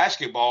school in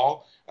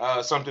basketball,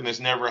 something that's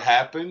never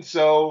happened.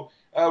 So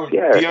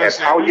Deion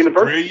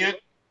Sanders,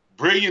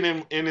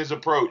 brilliant in his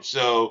approach.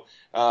 So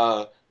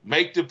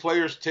make the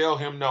players tell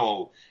him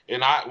no.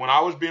 And when I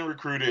was being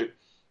recruited,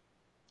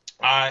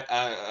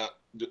 a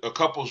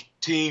couple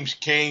teams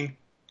came,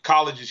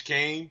 colleges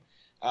came,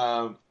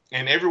 and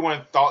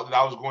everyone thought that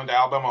I was going to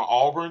Alabama or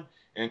Auburn.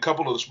 And a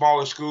couple of the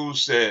smaller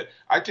schools said,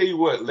 I tell you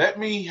what, let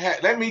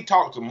me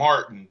talk to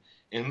Martin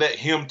and let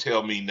him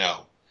tell me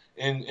no.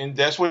 And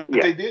that's what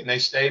they did. And they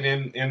stayed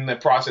in the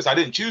process. I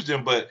didn't choose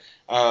them, but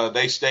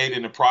they stayed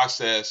in the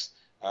process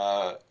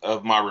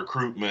of my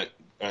recruitment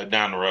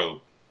down the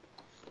road.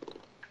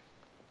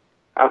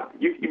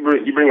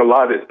 You bring a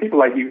lot of this. People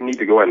like you need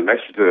to go out and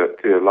lecture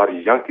to a lot of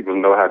these young people,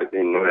 know how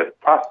to know that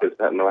process,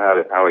 know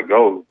how it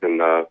goes.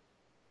 And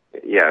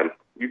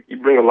you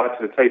bring a lot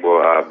to the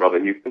table, Brother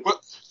Houston.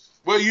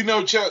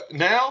 Well, Chuck,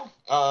 now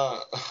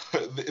the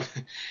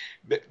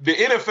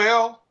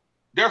NFL,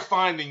 they're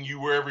finding you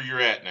wherever you're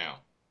at now.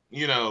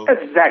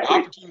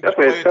 Exactly. That's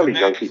what it's telling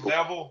young people.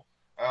 Level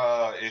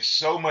is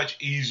so much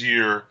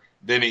easier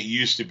than it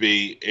used to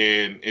be,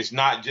 and it's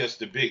not just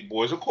the big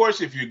boys. Of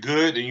course, if you're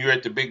good and you're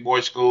at the big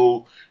boy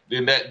school,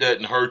 then that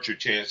doesn't hurt your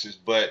chances.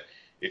 But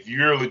if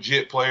you're a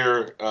legit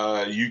player,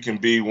 you can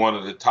be one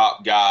of the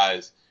top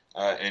guys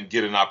and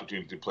get an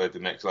opportunity to play at the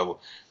next level.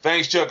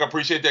 Thanks, Chuck. I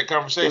appreciate that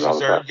conversation,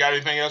 sir. You got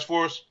anything else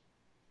for us?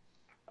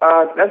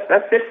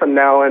 That's it for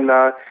now,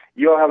 and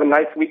you all have a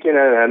nice weekend.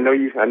 And I know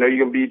you're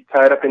gonna be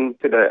tied up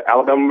into the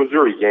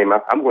Alabama-Missouri game.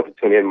 I'm going to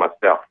tune in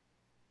myself.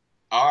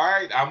 All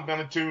right, I'm going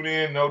to tune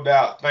in, no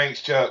doubt.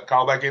 Thanks, Chuck.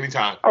 Call back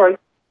anytime. All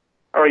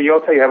right, you all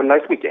take have a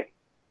nice weekend.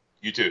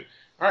 You too.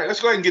 All right, let's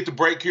go ahead and get the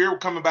break here. We're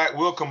coming back.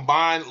 We'll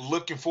combine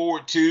looking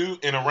forward to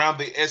and around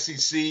the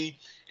SEC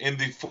in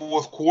the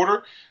fourth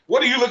quarter.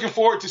 What are you looking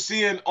forward to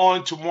seeing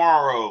on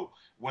tomorrow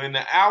when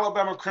the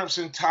Alabama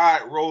Crimson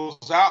Tide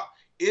rolls out?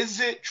 Is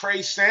it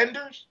Trey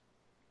Sanders?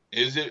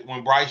 Is it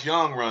when Bryce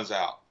Young runs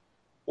out?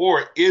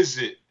 Or is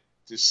it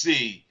to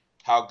see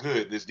how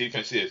good this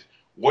defense is?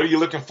 What are you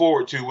looking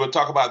forward to? We'll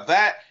talk about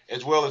that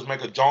as well as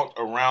make a jaunt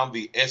around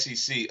the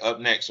SEC up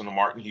next on the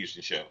Martin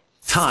Houston Show.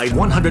 Tide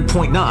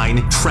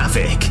 100.9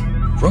 Traffic.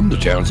 From the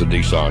Townsend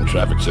Nissan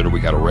Traffic Center, we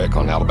got a wreck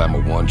on Alabama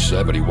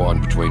 171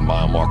 between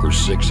mile markers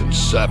 6 and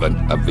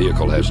 7. A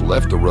vehicle has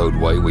left the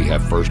roadway. We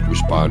have first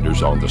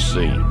responders on the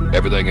scene.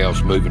 Everything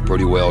else moving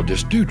pretty well.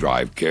 Just do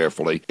drive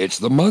carefully. It's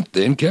the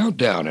month-end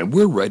countdown, and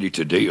we're ready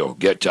to deal.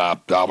 Get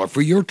top dollar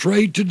for your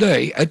trade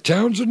today at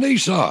Townsend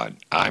Nissan.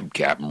 I'm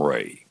Captain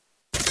Ray.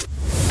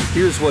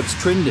 Here's what's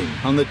trending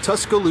on the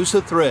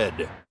Tuscaloosa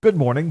thread. Good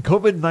morning.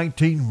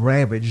 COVID-19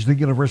 ravaged the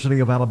University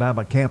of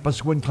Alabama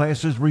campus when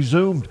classes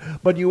resumed,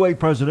 but UA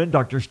President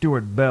Dr.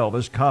 Stuart Bell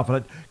is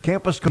confident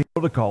campus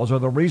protocols are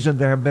the reason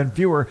there have been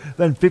fewer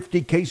than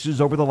 50 cases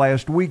over the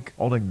last week.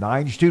 Only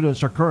 9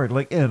 students are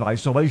currently in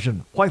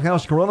isolation. White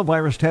House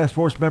Coronavirus Task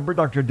Force member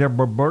Dr.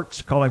 Deborah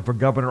Birx calling for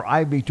Governor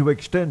Ivey to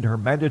extend her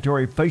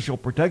mandatory facial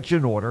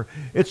protection order.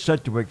 It's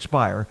set to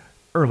expire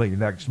early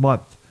next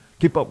month.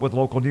 Keep up with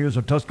local news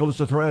on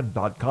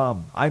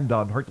TuscaloosaThread.com. I'm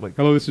Don Hertley.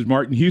 Hello, this is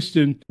Martin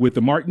Houston with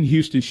the Martin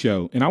Houston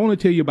Show, and I want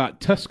to tell you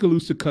about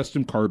Tuscaloosa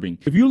Custom Curbing.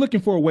 If you're looking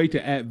for a way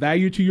to add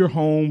value to your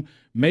home,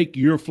 make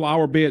your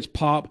flower beds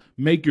pop,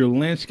 make your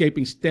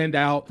landscaping stand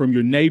out from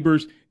your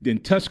neighbors, then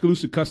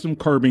Tuscaloosa Custom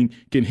Curbing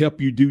can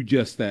help you do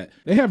just that.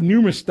 They have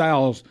numerous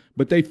styles,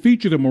 but they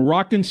feature the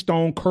Moroccan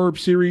Stone Curb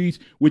series,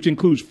 which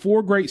includes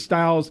 4 great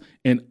styles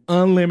and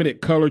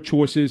unlimited color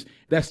choices.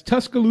 That's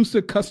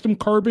Tuscaloosa Custom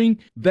Curbing.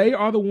 They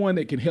are the one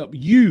that can help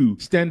you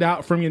stand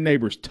out from your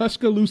neighbors.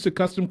 Tuscaloosa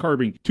Custom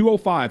Curbing,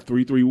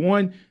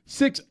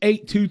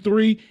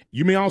 205-331-6823.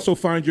 You may also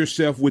find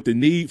yourself with the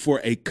need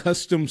for a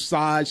custom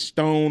size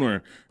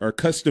stone or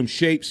custom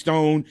shaped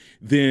stone.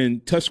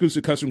 Then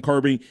Tuscaloosa Custom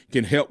Curbing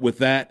can help with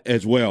that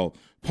as well.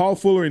 Paul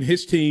Fuller and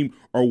his team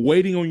are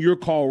waiting on your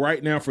call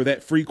right now for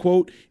that free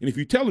quote. And if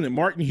you tell them that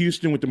Martin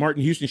Houston with the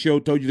Martin Houston Show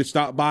told you to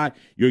stop by,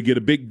 you'll get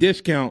a big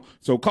discount.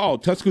 So call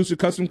Tuscaloosa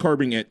Custom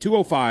Curbing at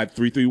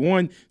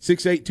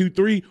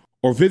 205-331-6823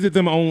 or visit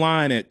them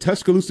online at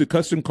Tuscaloosa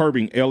Custom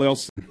Curbing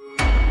LLC.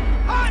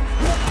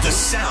 The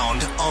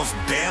sound of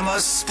Bama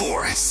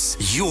sports.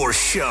 Your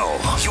show,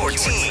 your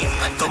team.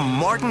 The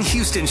Martin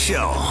Houston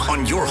Show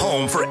on your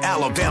home for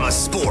Alabama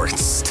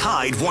sports.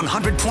 Tide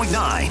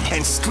 100.9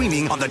 and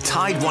streaming on the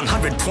Tide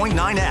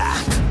 100.9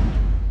 app.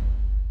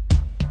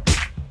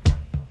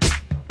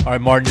 All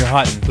right, Martin, you're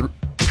hot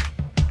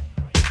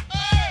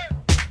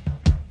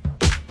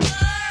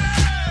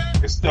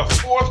It's the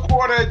fourth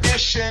quarter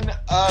edition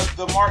of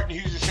the Martin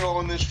Houston Show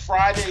on this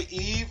Friday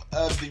eve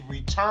of the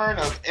return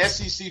of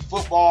SEC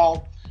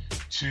football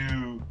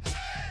to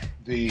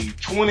the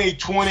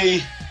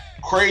 2020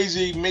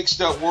 crazy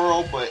mixed up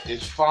world, but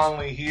it's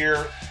finally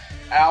here.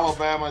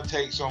 Alabama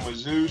takes on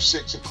Mizzou,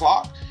 6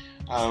 o'clock.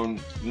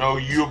 Know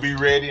you'll be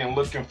ready and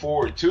looking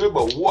forward to it,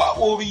 but what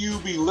will you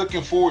be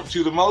looking forward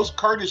to the most?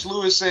 Curtis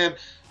Lewis said,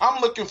 I'm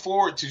looking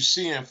forward to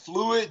seeing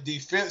fluid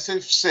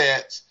defensive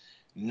sets,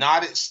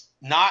 not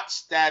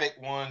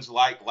static ones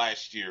like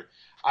last year.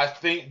 I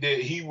think that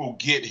he will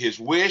get his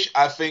wish.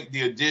 I think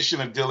the addition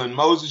of Dylan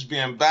Moses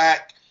being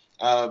back,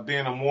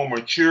 being a more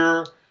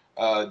mature,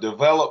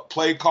 developed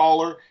play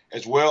caller,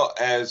 as well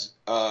as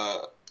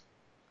a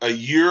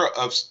year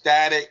of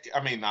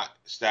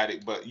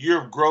year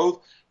of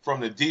growth from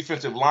the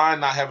defensive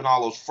line, not having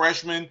all those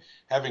freshmen,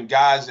 having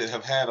guys that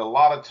have had a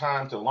lot of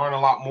time to learn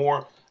a lot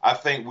more. I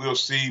think we'll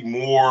see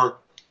more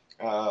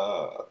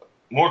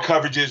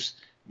coverages,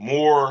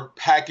 more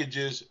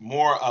packages,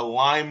 more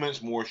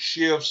alignments, more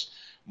shifts,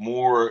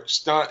 more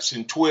stunts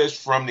and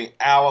twists from the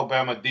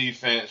Alabama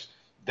defense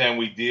than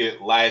we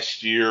did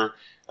last year.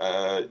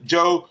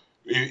 Joe,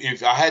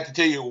 if I had to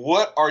tell you,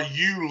 what are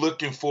you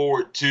looking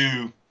forward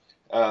to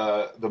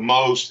the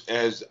most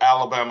as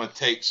Alabama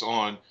takes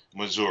on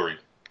Missouri?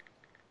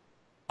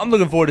 I'm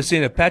looking forward to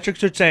seeing if Patrick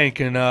Surtain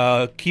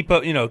can keep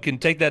up, can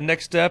take that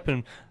next step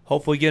and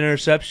hopefully get an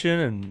interception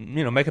and,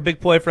 make a big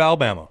play for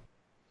Alabama.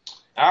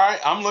 All right,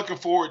 I'm looking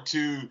forward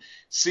to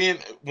seeing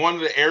one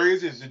of the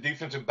areas is the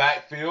defensive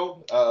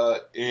backfield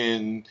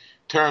in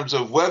terms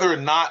of whether or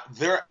not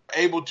they're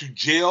able to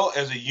gel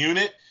as a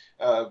unit.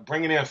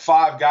 Bringing in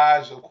 5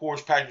 guys, of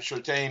course, Patrick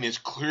Surtain is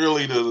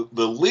clearly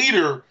the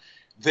leader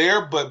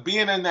there, but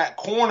being in that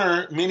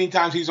corner, many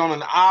times he's on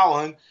an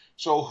island.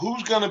 So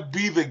who's going to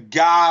be the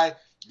guy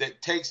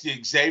that takes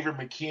the Xavier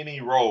McKinney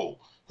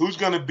role? Who's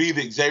going to be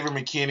the Xavier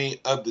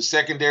McKinney of the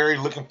secondary?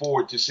 Looking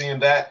forward to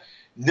seeing that.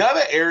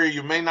 Another area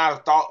you may not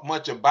have thought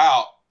much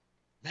about,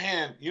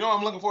 man, what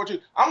I'm looking forward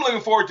to? I'm looking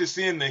forward to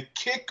seeing the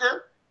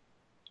kicker,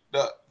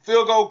 the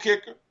field goal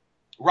kicker,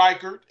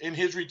 Reichert, in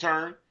his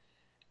return.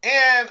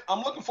 And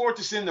I'm looking forward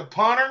to seeing the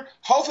punter.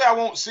 Hopefully I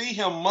won't see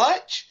him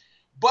much,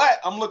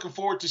 but I'm looking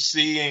forward to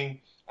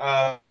seeing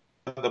the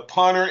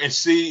punter and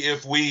see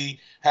if we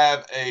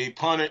have a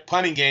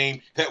punting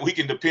game that we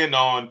can depend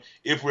on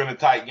if we're in a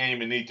tight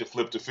game and need to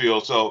flip the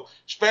field. So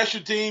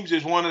special teams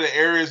is one of the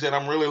areas that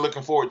I'm really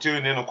looking forward to.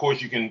 And then, of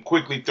course, you can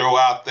quickly throw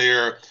out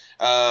there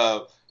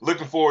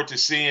looking forward to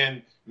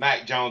seeing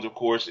Mac Jones, of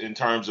course, in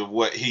terms of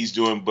what he's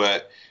doing.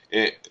 But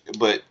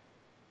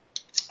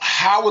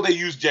how will they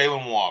use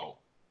Jalen Waddle?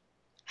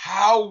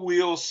 How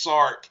will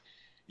Sark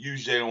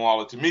use Jalen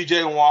Waddle? To me,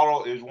 Jalen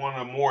Waddle is one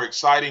of the more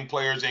exciting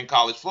players in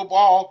college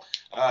football.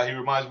 He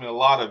reminds me a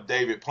lot of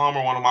David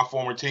Plummer, one of my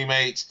former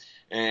teammates,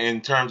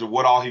 in terms of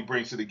what all he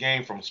brings to the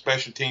game from a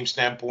special team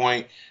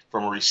standpoint,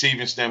 from a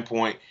receiving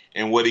standpoint,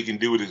 and what he can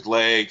do with his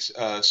legs.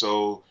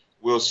 So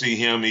we'll see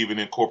him even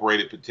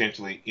incorporated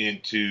potentially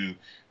into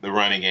the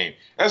running game.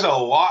 There's a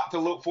lot to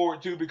look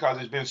forward to because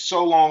it's been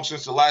so long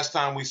since the last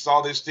time we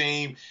saw this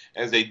team,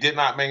 as they did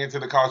not make it to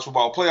the college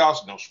football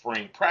playoffs, no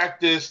spring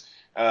practice,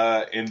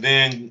 and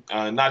then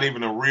not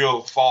even a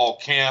real fall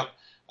camp.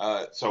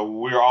 So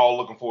we're all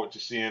looking forward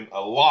to seeing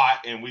a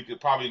lot, and we could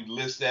probably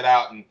list that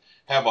out and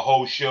have a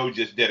whole show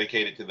just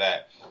dedicated to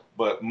that.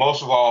 But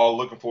most of all,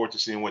 looking forward to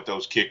seeing what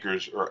those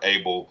kickers are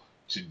able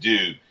to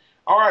do.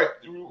 All right,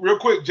 real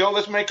quick, Joe,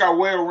 let's make our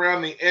way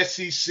around the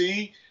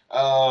SEC.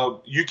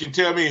 You can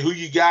tell me who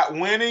you got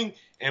winning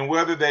and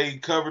whether they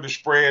cover the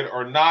spread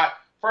or not.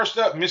 First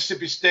up,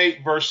 Mississippi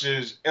State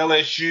versus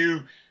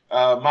LSU,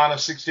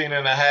 minus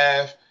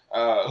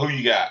 16.5. Who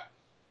you got?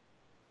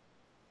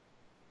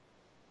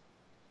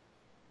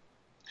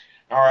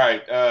 All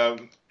right.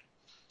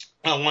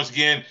 Once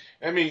again,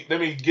 let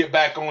me get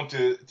back on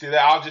to that.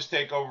 I'll just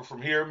take over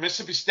from here.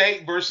 Mississippi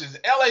State versus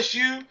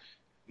LSU,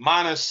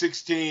 minus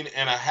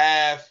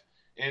 16.5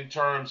 in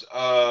terms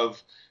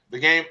of the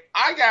game.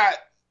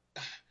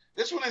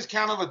 This one is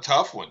kind of a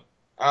tough one.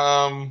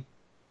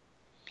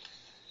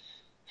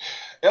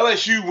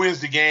 LSU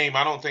wins the game.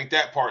 I don't think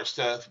that part's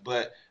tough,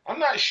 but I'm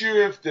not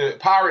sure if the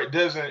Pirate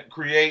doesn't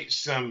create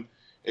some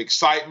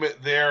excitement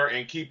there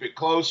and keep it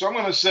close. So I'm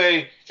going to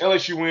say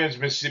LSU wins,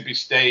 Mississippi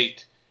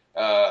State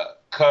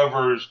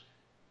covers,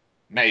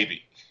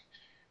 maybe.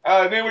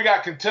 Then we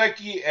got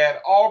Kentucky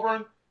at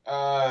Auburn,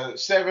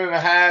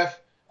 7.5.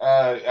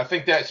 I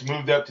think that's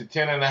moved up to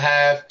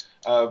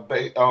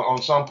 10.5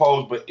 on some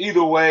polls. But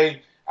either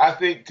way, I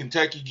think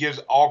Kentucky gives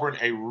Auburn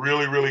a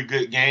really, really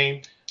good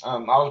game. I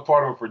was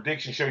part of a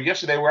prediction show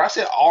yesterday where I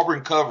said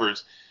Auburn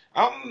covers.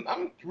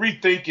 I'm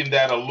rethinking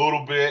that a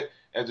little bit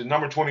as the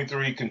number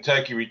 23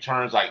 Kentucky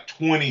returns like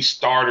 20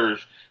 starters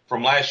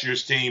from last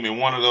year's team, and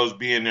one of those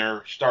being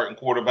their starting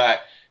quarterback.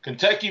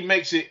 Kentucky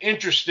makes it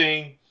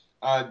interesting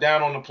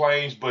down on the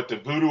plains, but the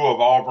voodoo of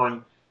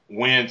Auburn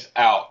wins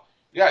out.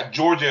 You got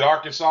Georgia at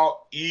Arkansas.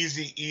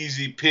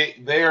 Easy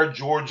pick there.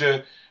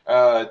 Georgia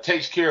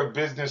takes care of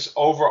business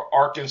over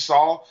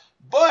Arkansas.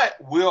 But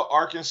will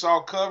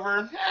Arkansas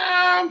cover?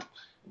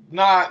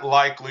 Not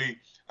likely,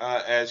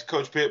 as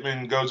Coach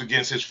Pittman goes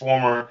against his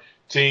former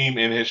team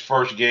in his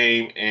first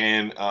game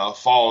and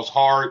falls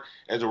hard,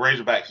 as the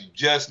Razorbacks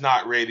just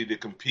not ready to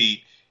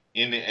compete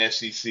in the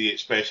SEC,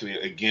 especially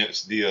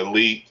against the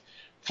elite.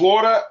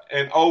 Florida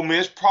and Ole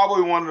Miss,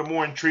 probably one of the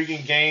more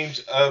intriguing games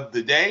of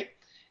the day.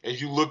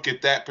 As you look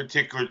at that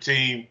particular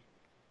team,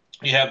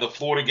 you have the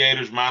Florida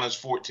Gators minus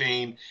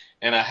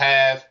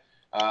 14.5.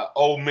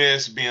 Ole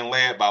Miss being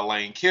led by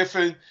Lane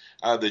Kiffin,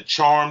 the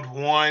charmed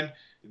one.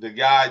 The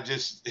guy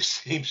just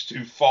seems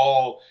to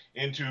fall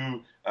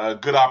into a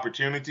good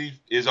opportunity.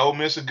 Is Ole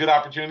Miss a good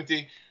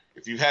opportunity?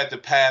 If you had the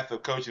path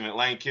of coaching that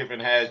Lane Kiffin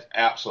has,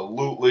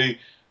 absolutely.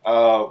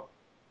 Florida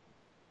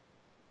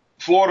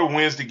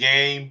wins the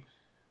game.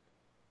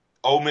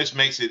 Ole Miss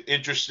makes it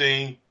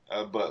interesting,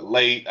 but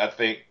late, I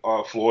think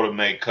Florida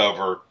may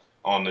cover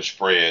on the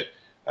spread.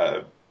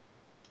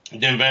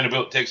 Then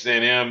Vanderbilt, Texas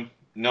A&M,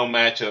 no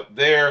matchup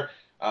there,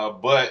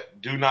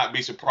 but do not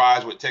be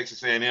surprised with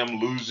Texas A&M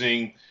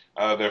losing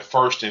their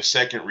first and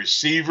second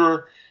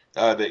receiver,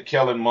 that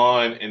Kellen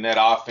Mond in that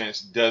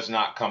offense does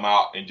not come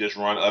out and just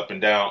run up and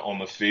down on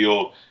the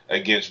field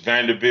against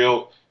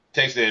Vanderbilt.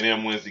 Texas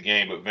A&M wins the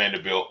game, but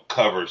Vanderbilt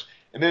covers.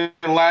 And then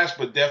last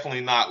but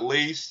definitely not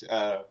least,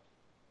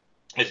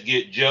 let's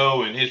get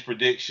Joe and his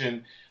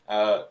prediction.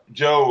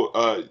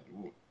 Joe,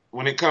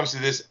 when it comes to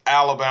this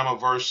Alabama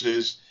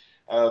versus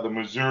the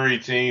Missouri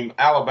team,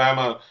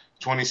 Alabama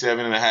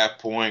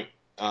 27.5-point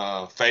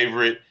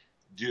favorite,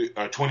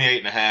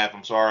 28.5.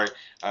 I'm sorry,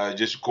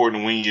 just according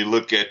to when you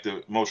look at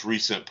the most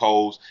recent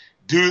polls.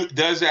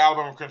 Does the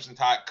Alabama Crimson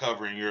Tide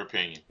cover, in your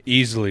opinion?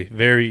 Easily,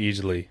 very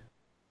easily.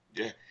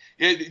 Yeah.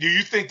 Do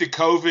you think the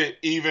COVID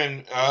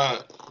even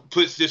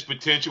puts this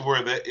potential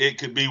where it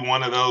could be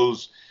one of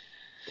those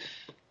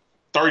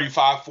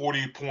 35,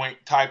 40-point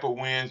type of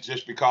wins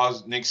just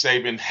because Nick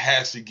Saban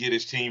has to get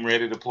his team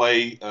ready to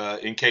play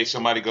in case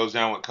somebody goes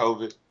down with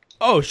COVID?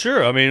 Oh,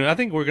 sure. I mean, I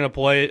think we're going to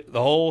play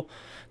the whole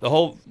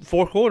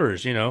 4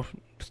 quarters,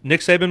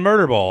 Nick Saban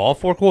murder ball, all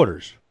 4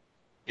 quarters.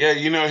 Yeah,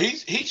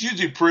 he's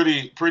usually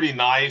pretty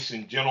nice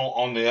and gentle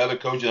on the other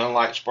coaches,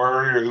 unlike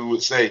Spurrier, who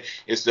would say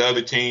it's the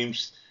other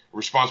team's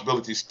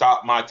responsibility to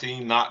stop my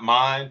team, not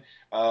mine.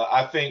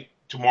 I think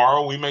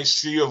tomorrow we may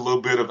see a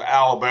little bit of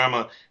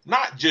Alabama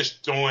not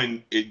just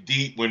throwing it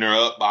deep when they're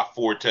up by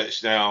 4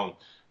 touchdowns,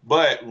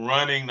 but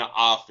running the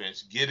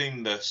offense,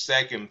 getting the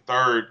second,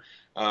 third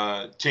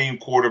team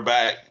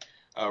quarterback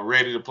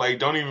ready to play.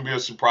 Don't even be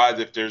surprised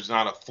if there's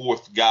not a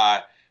fourth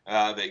guy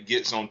that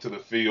gets onto the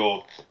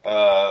field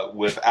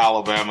with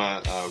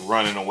Alabama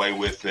running away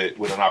with it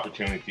with an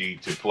opportunity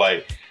to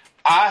play.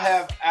 I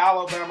have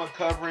Alabama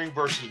covering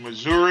versus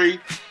Missouri.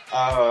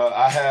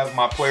 I have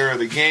my player of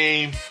the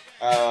game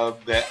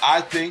that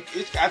I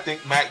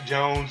think Mac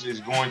Jones is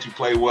going to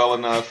play well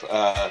enough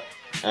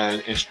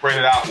and spread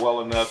it out well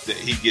enough that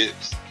he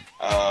gets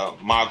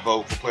my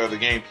vote for player of the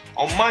game.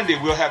 On Monday,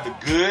 we'll have the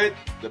good,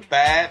 the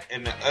bad,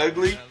 and the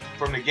ugly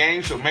from the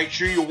game. So make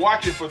sure you're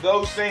watching for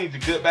those things, the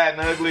good, bad,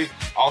 and ugly.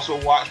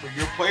 Also watch for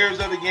your players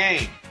of the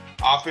game,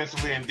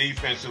 offensively and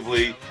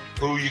defensively,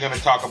 who you're going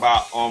to talk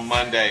about on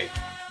Monday.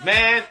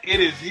 Man,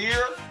 it is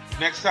here.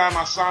 Next time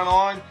I sign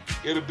on,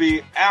 it'll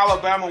be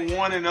Alabama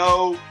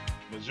 1-0,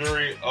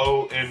 Missouri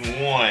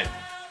 0-1.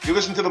 You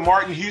listen to the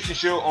Martin Houston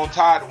Show on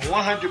Tide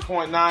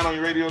 100.9 on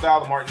your radio dial,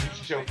 the Martin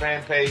Houston Show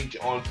fan page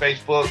on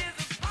Facebook.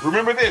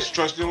 Remember this,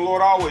 trust in the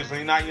Lord always,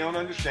 lean not your own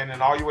understanding,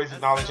 in all your ways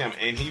acknowledge him,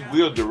 and he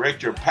will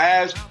direct your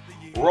paths.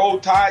 Roll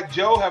Tide.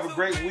 Joe, have a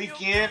great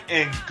weekend,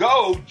 and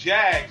go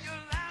Jags.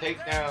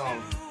 Take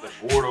down the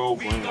Bordeaux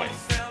Blue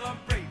Wings.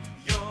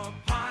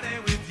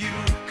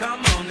 Come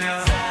on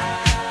now.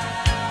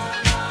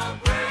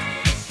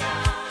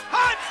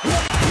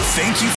 Thank you